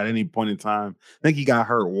 feel at any point in time. I think he got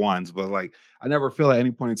hurt once, but like I never feel at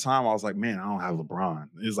any point in time I was like, man, I don't have LeBron.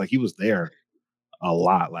 It was like he was there a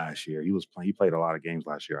lot last year. He played a lot of games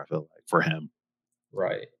last year, I feel like, for him.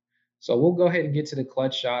 right. So we'll go ahead and get to the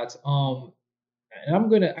clutch shots.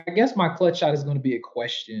 And I guess my clutch shot is gonna be a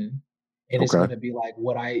question, and it's Okay. gonna be like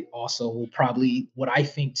what I also will probably what I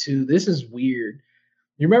think too. This is weird.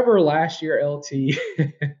 You remember last year, LT,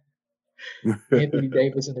 Anthony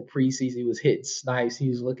Davis in the preseason, he was hitting snipes. He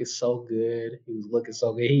was looking so good. He was looking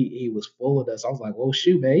so good. He was fooling us. I was like, well,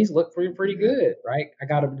 shoot, man, he's looked pretty Yeah, good, right? I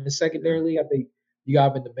got him in the yeah. secondary league. I think you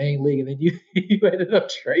got him in the main league, and then you you ended up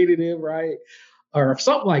trading him, right? Or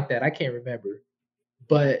something like that. I can't remember.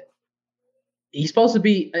 But he's supposed to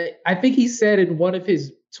be. I think he said in one of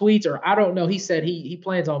his tweets, or I don't know. He said he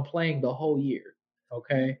plans on playing the whole year.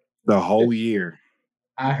 Okay, The whole year.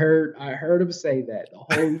 I heard him say that the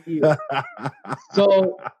whole year.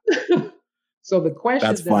 So so the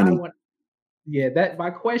That's question that I funny. want, yeah, that my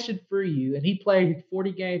question for you, and he played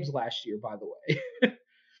 40 games last year, by the way.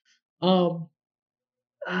 um,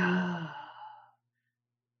 ah,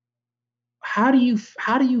 how do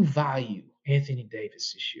you value Anthony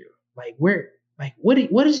Davis this year? Like where like what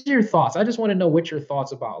is your thoughts? I just want to know what your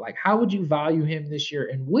thoughts about. Like how would you value him this year,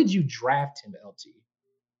 and would you draft him, LT?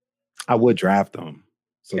 I would draft him.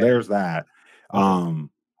 So Okay, there's that. okay.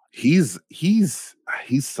 Um, he's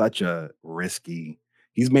such a risky.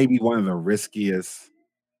 He's maybe one of the riskiest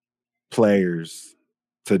players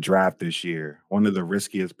to draft this year. One of the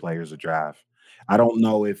riskiest players to draft. I don't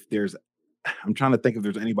know if there's. I'm trying to think if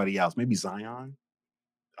there's anybody else. Maybe Zion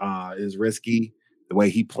is risky. The way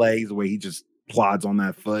he plays, the way he just plods on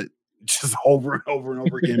that foot, just over and over and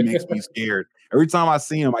over again makes me scared. Every time I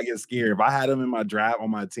see him, I get scared. If I had him in my draft on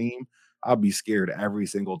my team, I'd be scared every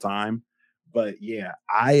single time. But yeah,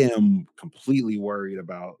 I am completely worried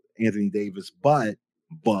about Anthony Davis. But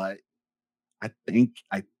I think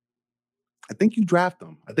I think you draft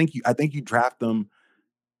him. I think you draft him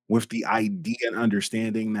with the idea and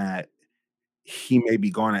understanding that he may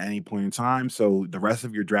be gone at any point in time. So the rest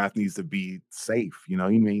of your draft needs to be safe. You know,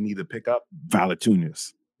 you may need to pick up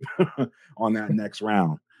Valanciunas on that next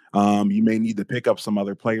round. You may need to pick up some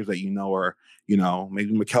other players that you know are,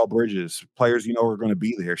 maybe Mikal Bridges, players you know are going to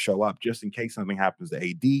be there, show up just in case something happens to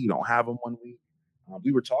AD. You don't have him one week.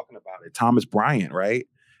 We were talking about it. Thomas Bryant, right?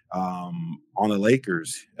 On the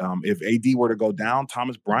Lakers. If AD were to go down,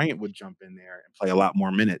 Thomas Bryant would jump in there and play a lot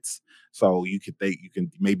more minutes. So you can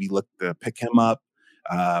maybe look to pick him up,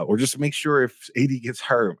 or just make sure if AD gets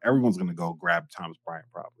hurt, everyone's going to go grab Thomas Bryant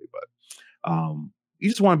probably. But you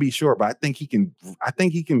just want to be sure. But I think he can. I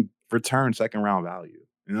think he can return second round value,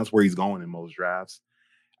 and that's where he's going in most drafts.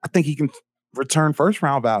 I think he can return first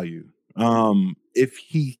round value if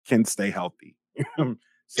he can stay healthy.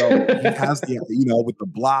 So he has the, with the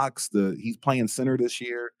blocks, he's playing center this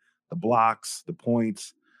year, the blocks, the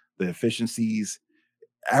points, the efficiencies,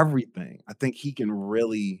 everything. I think he can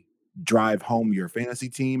really drive home your fantasy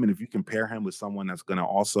team. And if you compare him with someone that's going to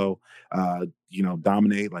also,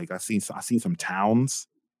 dominate, like I seen some Towns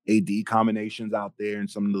AD combinations out there in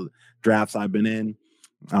some of the drafts I've been in.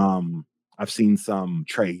 Um, I've seen some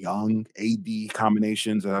Trey Young AD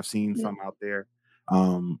combinations that I've seen some out there.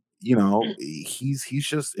 He's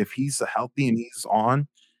just if he's healthy and he's on,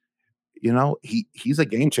 he's a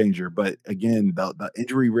game changer. But again, the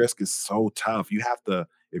injury risk is so tough. You have to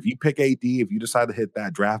if you pick AD, if you decide to hit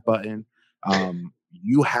that draft button,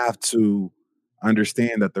 you have to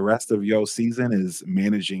understand that the rest of your season is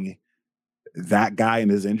managing that guy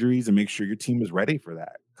and his injuries and make sure your team is ready for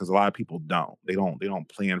that. Because a lot of people don't. They don't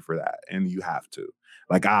plan for that. And you have to.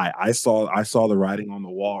 Like I saw the writing on the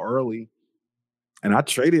wall early and I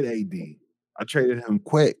traded AD. I traded him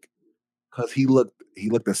quick because he looked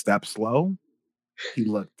a step slow. He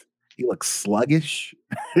looked sluggish.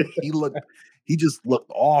 he looked he just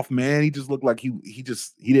looked off, man. He just looked like he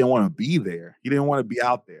didn't want to be there. He didn't want to be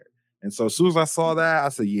out there. And so as soon as I saw that, I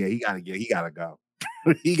said, yeah, he gotta go.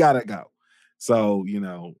 He gotta go. So,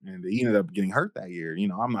 and he ended up getting hurt that year.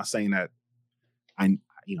 I'm not saying that I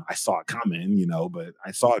I saw it coming, but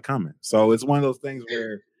I saw it coming. So it's one of those things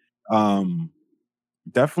where um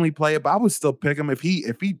definitely play it, but I would still pick him if he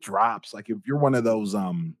drops, like if you're one of those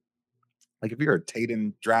like if you're a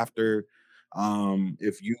Tatum drafter,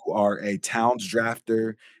 if you are a Towns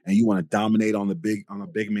drafter and you want to dominate on the big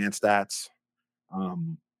man stats,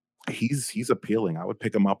 um, he's appealing. I would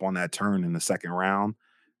pick him up on that turn in the second round.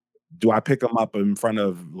 Do I pick him up in front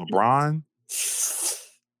of LeBron?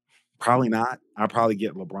 Probably not. I'll probably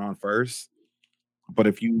get LeBron first. But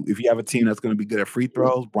if you have a team that's going to be good at free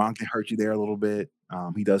throws, Bron can hurt you there a little bit.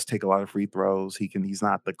 He does take a lot of free throws. He's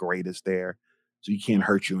not the greatest there, so he can't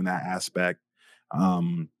hurt you in that aspect.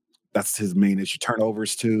 Um, that's his main issue.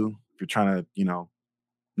 Turnovers too. If you're trying to,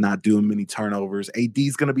 not doing many turnovers,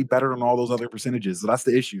 AD's going to be better than all those other percentages. So that's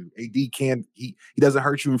the issue. AD can't. He doesn't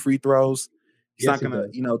hurt you in free throws. He's Yes, not he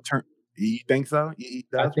going to, does. turn. You think so? I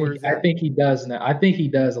That's where think he's I at. think he does now. I think he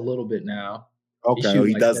does a little bit now. He's Okay, oh, shooting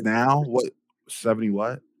he like does now. What 70?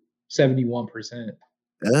 What? 71%.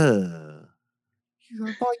 Uh,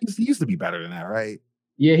 I thought he used to be better than that, right?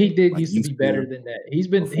 Yeah, he did Like used to be used better to than that. He's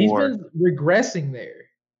been before. regressing there.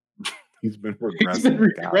 He's been He's been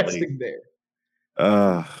regressing. Golly. regressing there.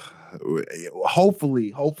 Uh,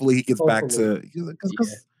 hopefully he gets back Hopefully. to Yeah.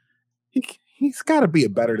 because he's got to be a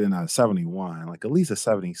better than a 71, like at least a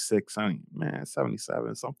 76. I mean, man,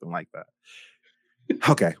 77, something like that.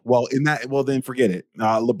 Okay, well then forget it.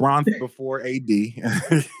 LeBron before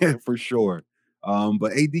AD for sure.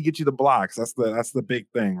 But AD get you the blocks. That's the big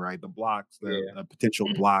thing, right? The blocks, Yeah. the potential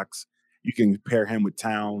blocks. You can pair him with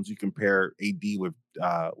Towns. You can pair AD with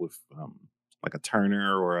like a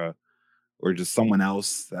Turner or just someone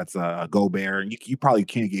else that's a Gobert. And you probably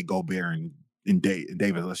can't get Gobert in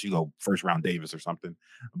Davis unless you go first round Davis or something.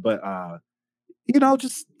 But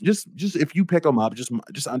just if you pick them up, just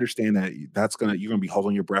understand that you're gonna be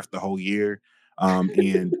holding your breath the whole year. And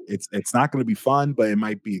it's not gonna be fun, but it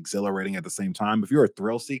might be exhilarating at the same time. If you're a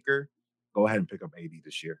thrill seeker, go ahead and pick up AD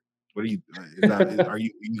this year. What do you are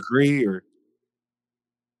you agree or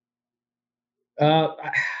Uh,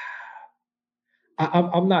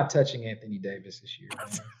 I'm not touching Anthony Davis this year,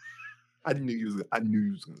 man. I knew you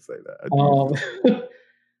was gonna say that. I knew you was Um, gonna say that.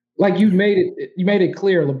 like you made it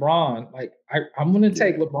clear, LeBron. Like I'm gonna Yeah,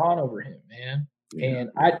 take LeBron over him, man. yeah,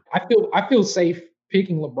 And yeah. I feel safe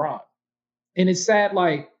picking LeBron. And it's sad,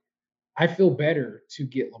 like I feel better to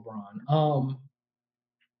get LeBron.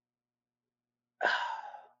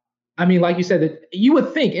 I mean, like you said, that you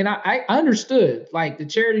would think, and I understood like the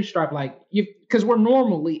charity stripe, like you because we're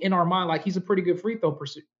normally in our mind like he's a pretty good free throw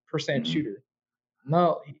percent Mhm. shooter.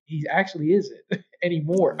 No, he actually isn't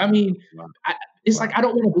anymore. I Yeah. mean, Wow. it's like Wow. I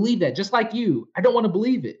don't want to believe that. Just like you, I don't want to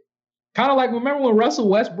believe it. Kind of like remember when Russell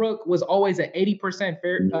Westbrook was always an 80%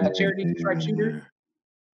 fair charity stripe shooter. Yeah.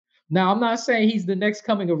 Now I'm not saying he's the next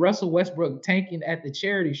coming of Russell Westbrook tanking at the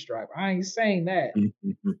charity stripe. I ain't saying that.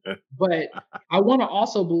 But I want to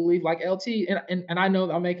also believe like LT, and I know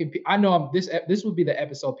I'm making, I know this would be the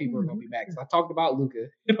episode people are gonna be mad because I talked about Luca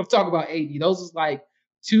and I'm talking about AD. Those is like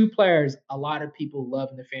two players a lot of people love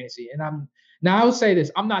in the fantasy. And I would say this: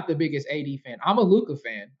 I'm not the biggest AD fan. I'm a Luca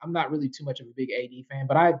fan. I'm not really too much of a big AD fan,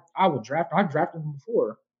 but I would draft. I drafted him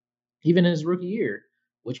before, even in his rookie year,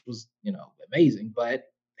 which was amazing. But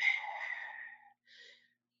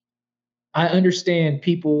I understand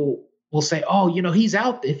people will say, "Oh, he's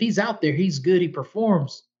out. If he's out there, he's good. He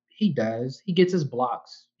performs. He does. He gets his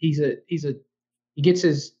blocks. He gets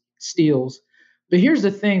his steals." But here's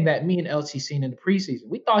the thing that me and LT seen in the preseason.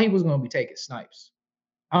 We thought he was going to be taking snipes.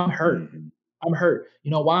 I'm hurt. Mhm. I'm hurt.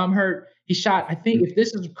 You know why I'm hurt? He shot. I think if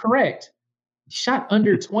this is correct, he shot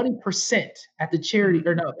under 20% at the charity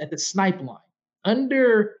or no at the snipe line.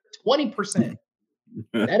 Under 20%.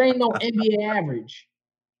 That ain't no NBA average.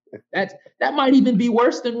 That might even be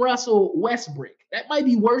worse than Russell Westbrook. That might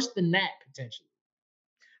be worse than that potentially.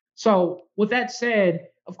 So with that said,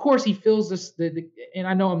 of course he feels this and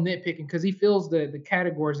I know I'm nitpicking because he feels the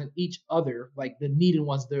categories in each other, like the needed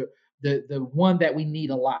ones, the one that we need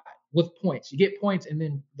a lot with points. You get points and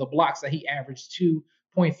then the blocks that he averaged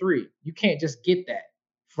 2.3. You can't just get that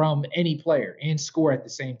from any player and score at the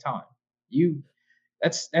same time. You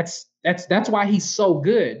that's why he's so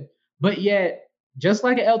good. But yet, just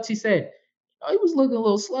like LT said, he was looking a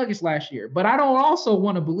little sluggish last year. But I don't also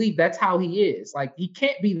want to believe that's how he is. Like he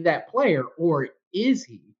can't be that player, or is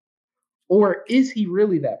he? Or is he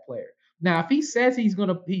really that player? Now, if he says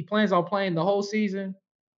he plans on playing the whole season,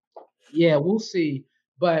 yeah, we'll see.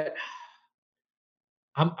 But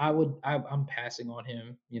I'm passing on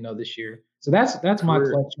him, this year. So that's my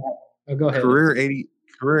Career clutch. Oh, go ahead. career 80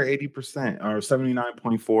 career 80% or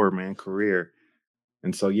 79.4, man, career.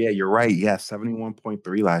 And so yeah, you're right. Yeah,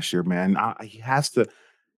 71.3 last year, man. He has to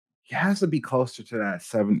be closer to that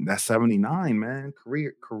 79, man. But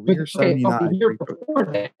Career okay, 79 the year free throw.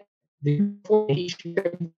 before that, the year before he shot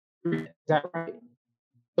 73, is that right?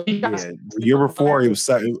 So he got Yeah, the year 69 before last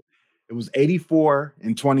it year. was it was 84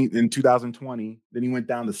 in 2020. Then he went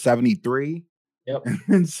down to 73 Yep. and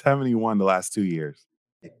then 71 the last 2 years.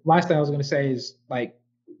 Last thing I was gonna say is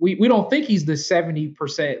we don't think he's the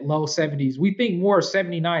 70%, low 70s. We think more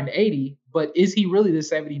 79 to 80, but is he really the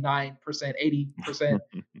 79%, 80%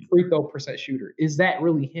 free throw percent shooter? Is that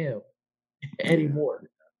really him Yeah, anymore?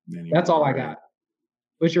 That's all anymore, I right? got.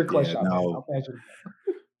 What's your clutch Yeah, shot, man? no. I'll pass you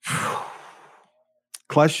the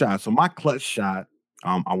Clutch shot. So my clutch shot,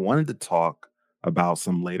 I wanted to talk about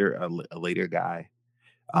some later a later guy.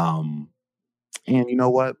 Um, and you know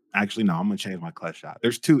what? Actually, no, I'm gonna change my clutch shot.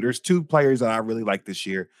 There's two players that I really like this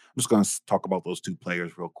year. I'm just gonna talk about those two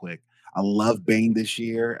players real quick. I love Bane this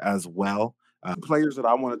year as well. Players that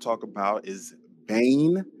I want to talk about is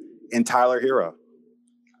Bane and Tyler Hero.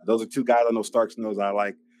 Those are two guys I know Starks knows I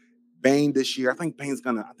like. Bane this year. I think he's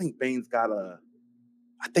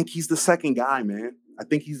the second guy, man. I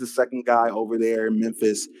think he's the second guy over there in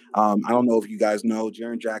Memphis. I don't know if you guys know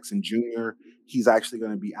Jaren Jackson Jr. He's actually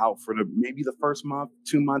going to be out for maybe the first month,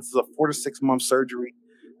 2 months. It's a 4 to 6 month surgery,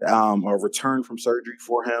 or return from surgery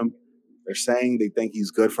for him. They're saying they think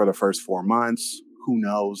he's good for the first 4 months. Who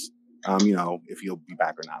knows, if he'll be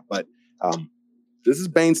back or not. But this is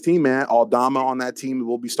Bane's team, man. Aldama on that team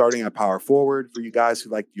will be starting at power forward for you guys who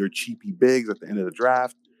like your cheapy bigs at the end of the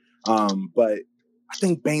draft. But I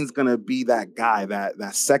think Bane's gonna be that guy,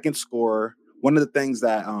 that second scorer. One of the things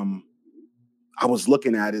that I was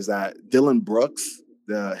looking at is that Dylan Brooks,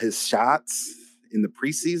 his shots in the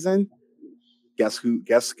preseason. Guess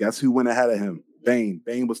who went ahead of him? Bane.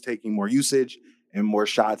 Bane was taking more usage and more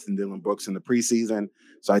shots than Dylan Brooks in the preseason.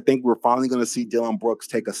 So I think we're finally going to see Dylan Brooks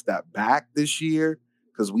take a step back this year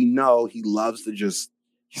because we know he loves to just.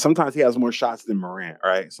 Sometimes he has more shots than Morant,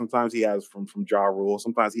 right? Sometimes he has from Ja Rule.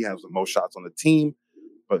 Sometimes he has the most shots on the team.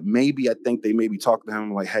 But maybe I think they maybe talk to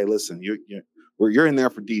him like, "Hey, listen, you're in there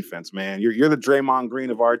for defense, man. You're the Draymond Green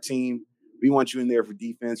of our team. We want you in there for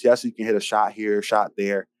defense. Yes, you can hit a shot here, shot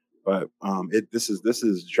there, but this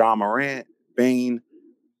is John Morant, Bane.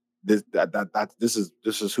 This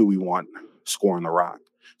is who we want scoring the rock.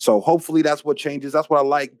 So hopefully that's what changes. That's what I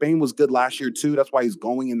like. Bane was good last year too. That's why he's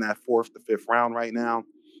going in that fourth to fifth round right now,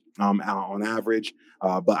 on average.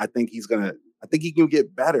 But I think he's gonna. I think he can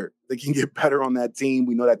get better. I think he can get better on that team.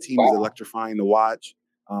 We know that team is Wow. electrifying to watch.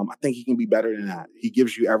 I think he can be better than that. He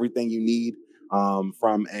gives you everything you need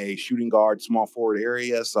from a shooting guard, small forward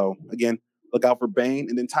area. So again, look out for Bane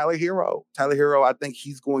and then Tyler Hero. Tyler Hero, I think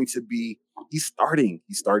he's going to be. He's starting.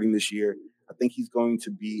 He's starting this year. I think he's going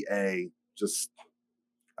to be a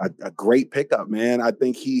great pickup, man. I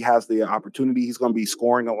think he has the opportunity. He's going to be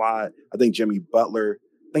scoring a lot. I think Jimmy Butler.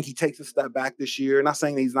 I think he takes a step back this year. Not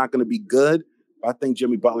saying that he's not going to be good, but I think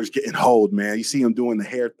Jimmy Butler's getting old, man. You see him doing the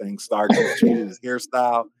hair thing. Starks. He's changing his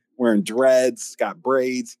hairstyle, wearing dreads, got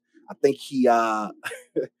braids. I think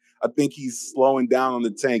I think he's slowing down on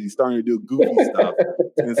the tank. He's starting to do goofy stuff,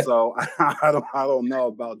 and so I don't know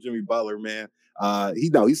about Jimmy Butler, man.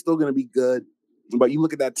 He's still going to be good. But you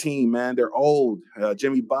look at that team, man, they're old.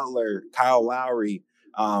 Jimmy Butler, Kyle Lowry,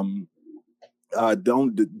 don't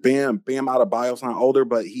Bam Adebayo's not older,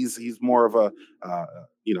 but he's more of a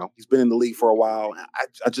he's been in the league for a while.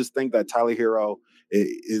 I just think that Tyler Hero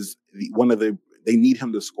is one of the they need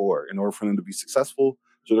him to score in order for them to be successful.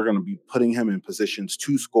 So they're going to be putting him in positions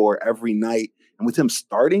to score every night. And with him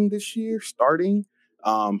starting this year, he's going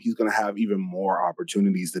to have even more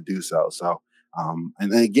opportunities to do so. So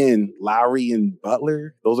and then again, Lowry and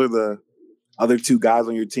Butler, those are the other two guys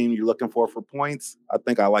on your team you're looking for points. I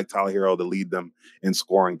think I like Tyler Hero to lead them in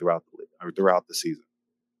scoring throughout the season.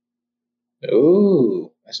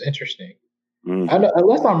 Ooh, that's interesting. I Mm-hmm. know,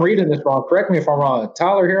 unless I'm reading this wrong, correct me if I'm wrong.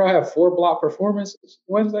 Tyler Hero had 4 block performances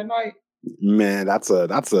Wednesday night. Man, that's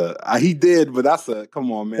a he did, but that's a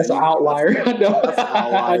come on, man. That's an outlier. I know. That's an I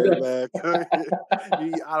outlier, know.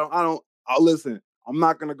 man. I'll listen. I'm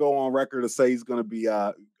not gonna go on record to say he's gonna be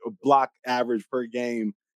a block average per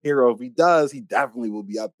game hero. If he does, he definitely will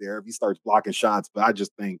be up there if he starts blocking shots. But I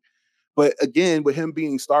just think but again, with him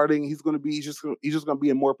being starting, he's just going to be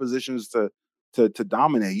in more positions to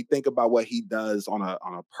dominate. You think about what he does on a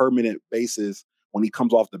permanent basis when he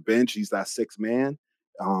comes off the bench. He's that sixth man.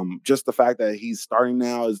 Just the fact that he's starting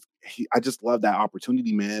now I just love that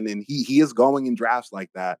opportunity, man. And he is going in drafts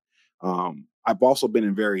like that. I've also been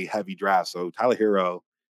in very heavy drafts. So Tyler Hero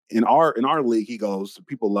in our league, he goes.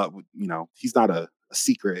 People love he's not a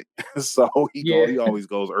secret, so he Yeah. always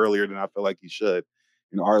goes earlier than I feel like he should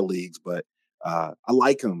in our leagues. But I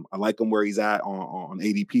like him. I like him where he's at on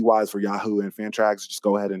ADP wise for Yahoo and Fantrax. Just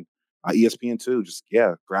go ahead and ESPN too. Just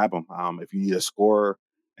grab him if you need a scorer.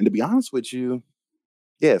 And to be honest with you,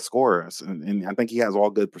 yeah, scorers. And I think he has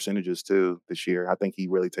all good percentages too this year. I think he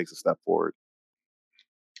really takes a step forward.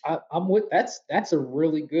 I'm with that's a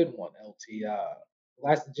really good one, LT.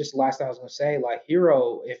 Last thing I was gonna say, like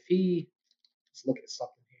Hero, if he let's look at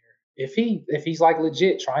something here. if he's like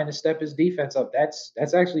legit trying to step his defense up, that's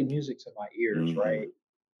actually music to my ears, right?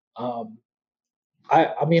 Hmm. Um,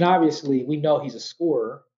 I mean, obviously we know he's a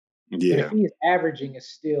scorer, but if Yeah. he is averaging a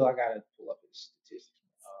steal, I gotta pull up his statistics.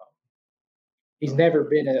 He's never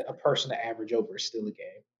been a person to average over a steal a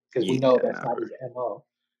game because we know Yeah, that's not his never. MO.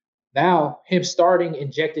 Now, him starting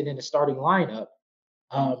injected in the starting lineup,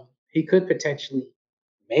 he could potentially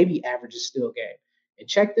maybe average a steal game. And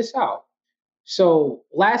check this out. So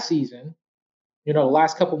last season, the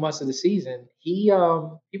last couple months of the season, he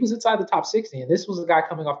was inside the top 60, and this was a guy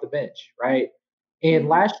coming off the bench, right? And Hmm.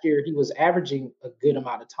 last year he was averaging a good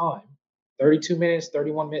amount of time, 32 minutes,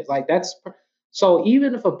 31 minutes. Like so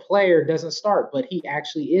even if a player doesn't start, but he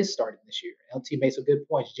actually is starting this year. LT made some good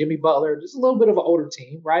points. Jimmy Butler, just a little bit of an older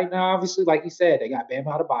team, right? Now, obviously, like you said, they got Bam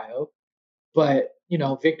Adebayo, but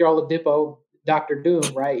Victor Oladipo, Doctor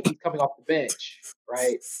Doom, right? He's coming off the bench,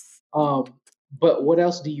 right? Um, but what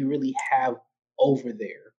else do you really have over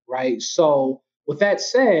there, right? So with that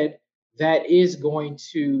said, that is going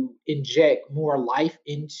to inject more life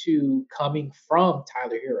into coming from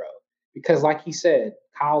Tyler Hero because, like he said,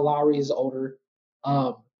 Kyle Lowry is older.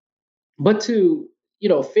 Um, but to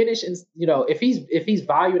finish and if he's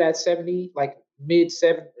valued at 70, like mid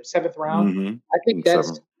seventh round, I think that's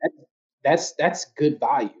Seven. that's good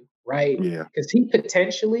value, right? Yeah. Because he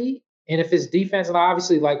potentially, and if his defense, and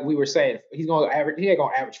obviously, like we were saying, he ain't gonna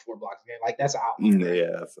average 4 blocks a game. Like that's an outlier, right?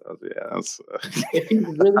 Yeah. Yeah. If he's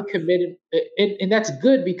really committed, and that's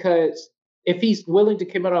good because if he's willing to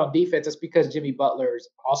commit on defense, it's because Jimmy Butler is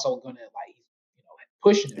also gonna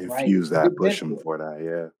pushing him, right? Infuse He's a that, good push him mentor. for that.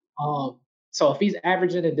 Yeah. So if he's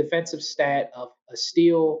averaging a defensive stat of a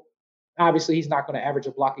steal, obviously he's not going to average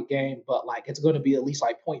a block a game, but like it's going to be at least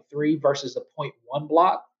like point 0.3 versus a point 0.1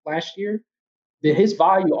 block last year. Then his Hmm.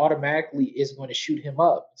 value automatically is going to shoot him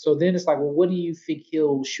up. So then it's like, well, what do you think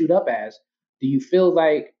he'll shoot up as? Do you feel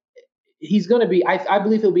like he's going to be? I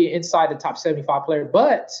believe he'll be inside the top 75 player,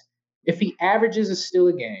 but if he averages a steal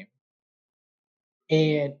a game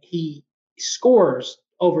and he scores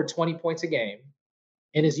over 20 points a game,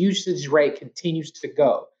 and his usage rate continues to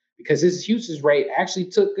go because his usage rate actually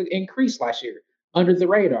took an increase last year under the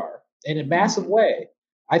radar in a massive Hmm. way.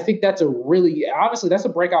 I think that's a really honestly that's a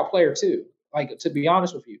breakout player too. Like to be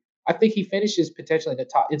honest with you, I think he finishes potentially in the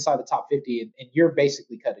top inside the top 50, and you're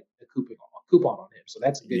basically cutting a coupon on him. So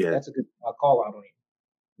that's a good Yeah. call out on him.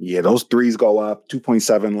 Yeah, those threes go up.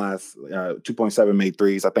 2.7 last 2.7 made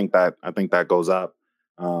threes. I think that goes up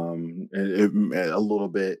a little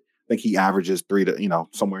bit. I think he averages three to,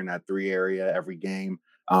 somewhere in that three area every game.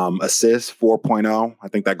 Assists 4.0. I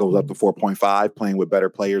think that goes up to Mhm. 4.5, playing with better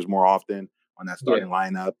players more often on that Yeah, starting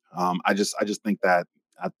lineup. I just think that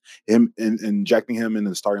him injecting him in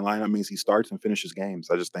the starting lineup means he starts and finishes games.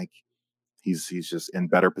 I just think he's just in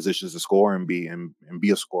better positions to score and be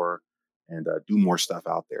a scorer and do more stuff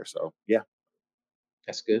out there. So yeah,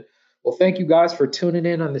 that's good. Well, thank you guys for tuning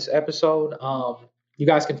in on this episode. You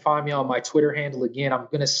guys can find me on my Twitter handle again. I'm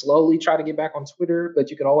going to slowly try to get back on Twitter, but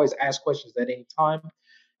you can always ask questions at any time.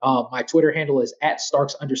 My Twitter handle is at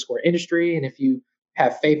Starks_industry. And if you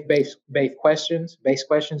have based questions,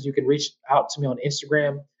 you can reach out to me on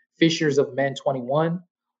Instagram, Fishers of Men 21.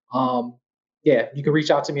 Yeah, you can reach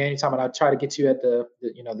out to me anytime, and I'll try to get to you at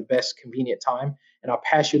the best convenient time. And I'll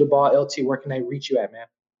pass you the ball, LT. Where can they reach you at, man?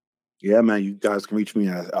 yeah, man. You guys can reach me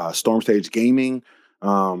at Storm Stage Gaming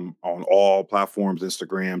on all platforms,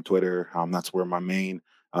 Instagram, Twitter. That's where my main.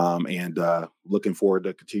 And looking forward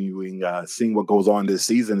to continuing seeing what goes on this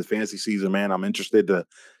season, the fantasy season, man. I'm interested to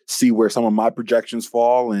see where some of my projections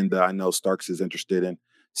fall, and I know Starks is interested in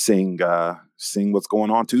seeing what's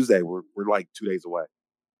going on Tuesday. We're like 2 days away.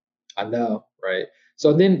 I know, right?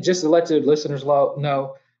 So then, just to let the listeners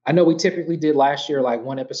know, I know we typically did last year like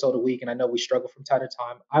one episode a week, and I know we struggle from time to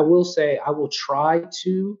time. I will say I will try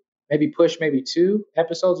to maybe push maybe 2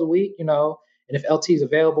 episodes a week, and if LT is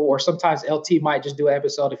available, or sometimes LT might just do an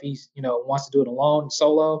episode if he's wants to do it alone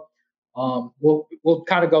solo. We'll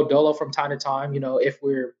kind of go dolo from time to time, if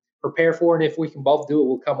we're prepared for it. If we can both do it,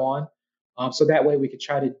 we'll come on. So that way we could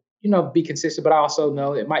try to be consistent. But I also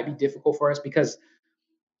know it might be difficult for us because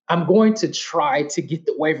I'm going to try to get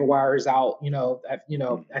the waiver wires out,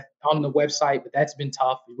 Mhm. on the website, but that's been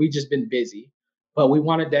tough. We've just been busy, but we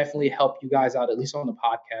want to definitely help you guys out, at least on the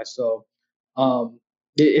podcast. So,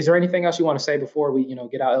 is there anything else you want to say before we,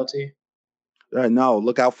 get out, LT? No,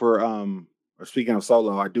 look out for speaking of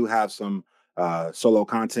solo, I do have some solo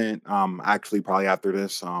content. Actually probably after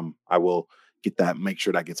this, I will make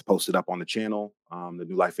sure that gets posted up on the channel, the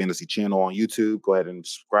New Life Fantasy channel on YouTube. Go ahead and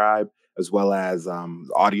subscribe as well as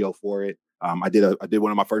audio for it. I did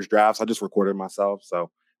one of my first drafts. I just recorded myself.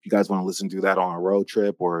 So If you guys want to listen to that on a road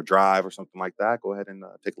trip or a drive or something like that, go ahead and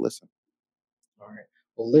take a listen. All right.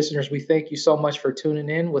 Well, listeners, we thank you so much for tuning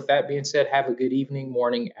in. With that being said, have a good evening,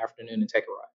 morning, afternoon, and take a ride.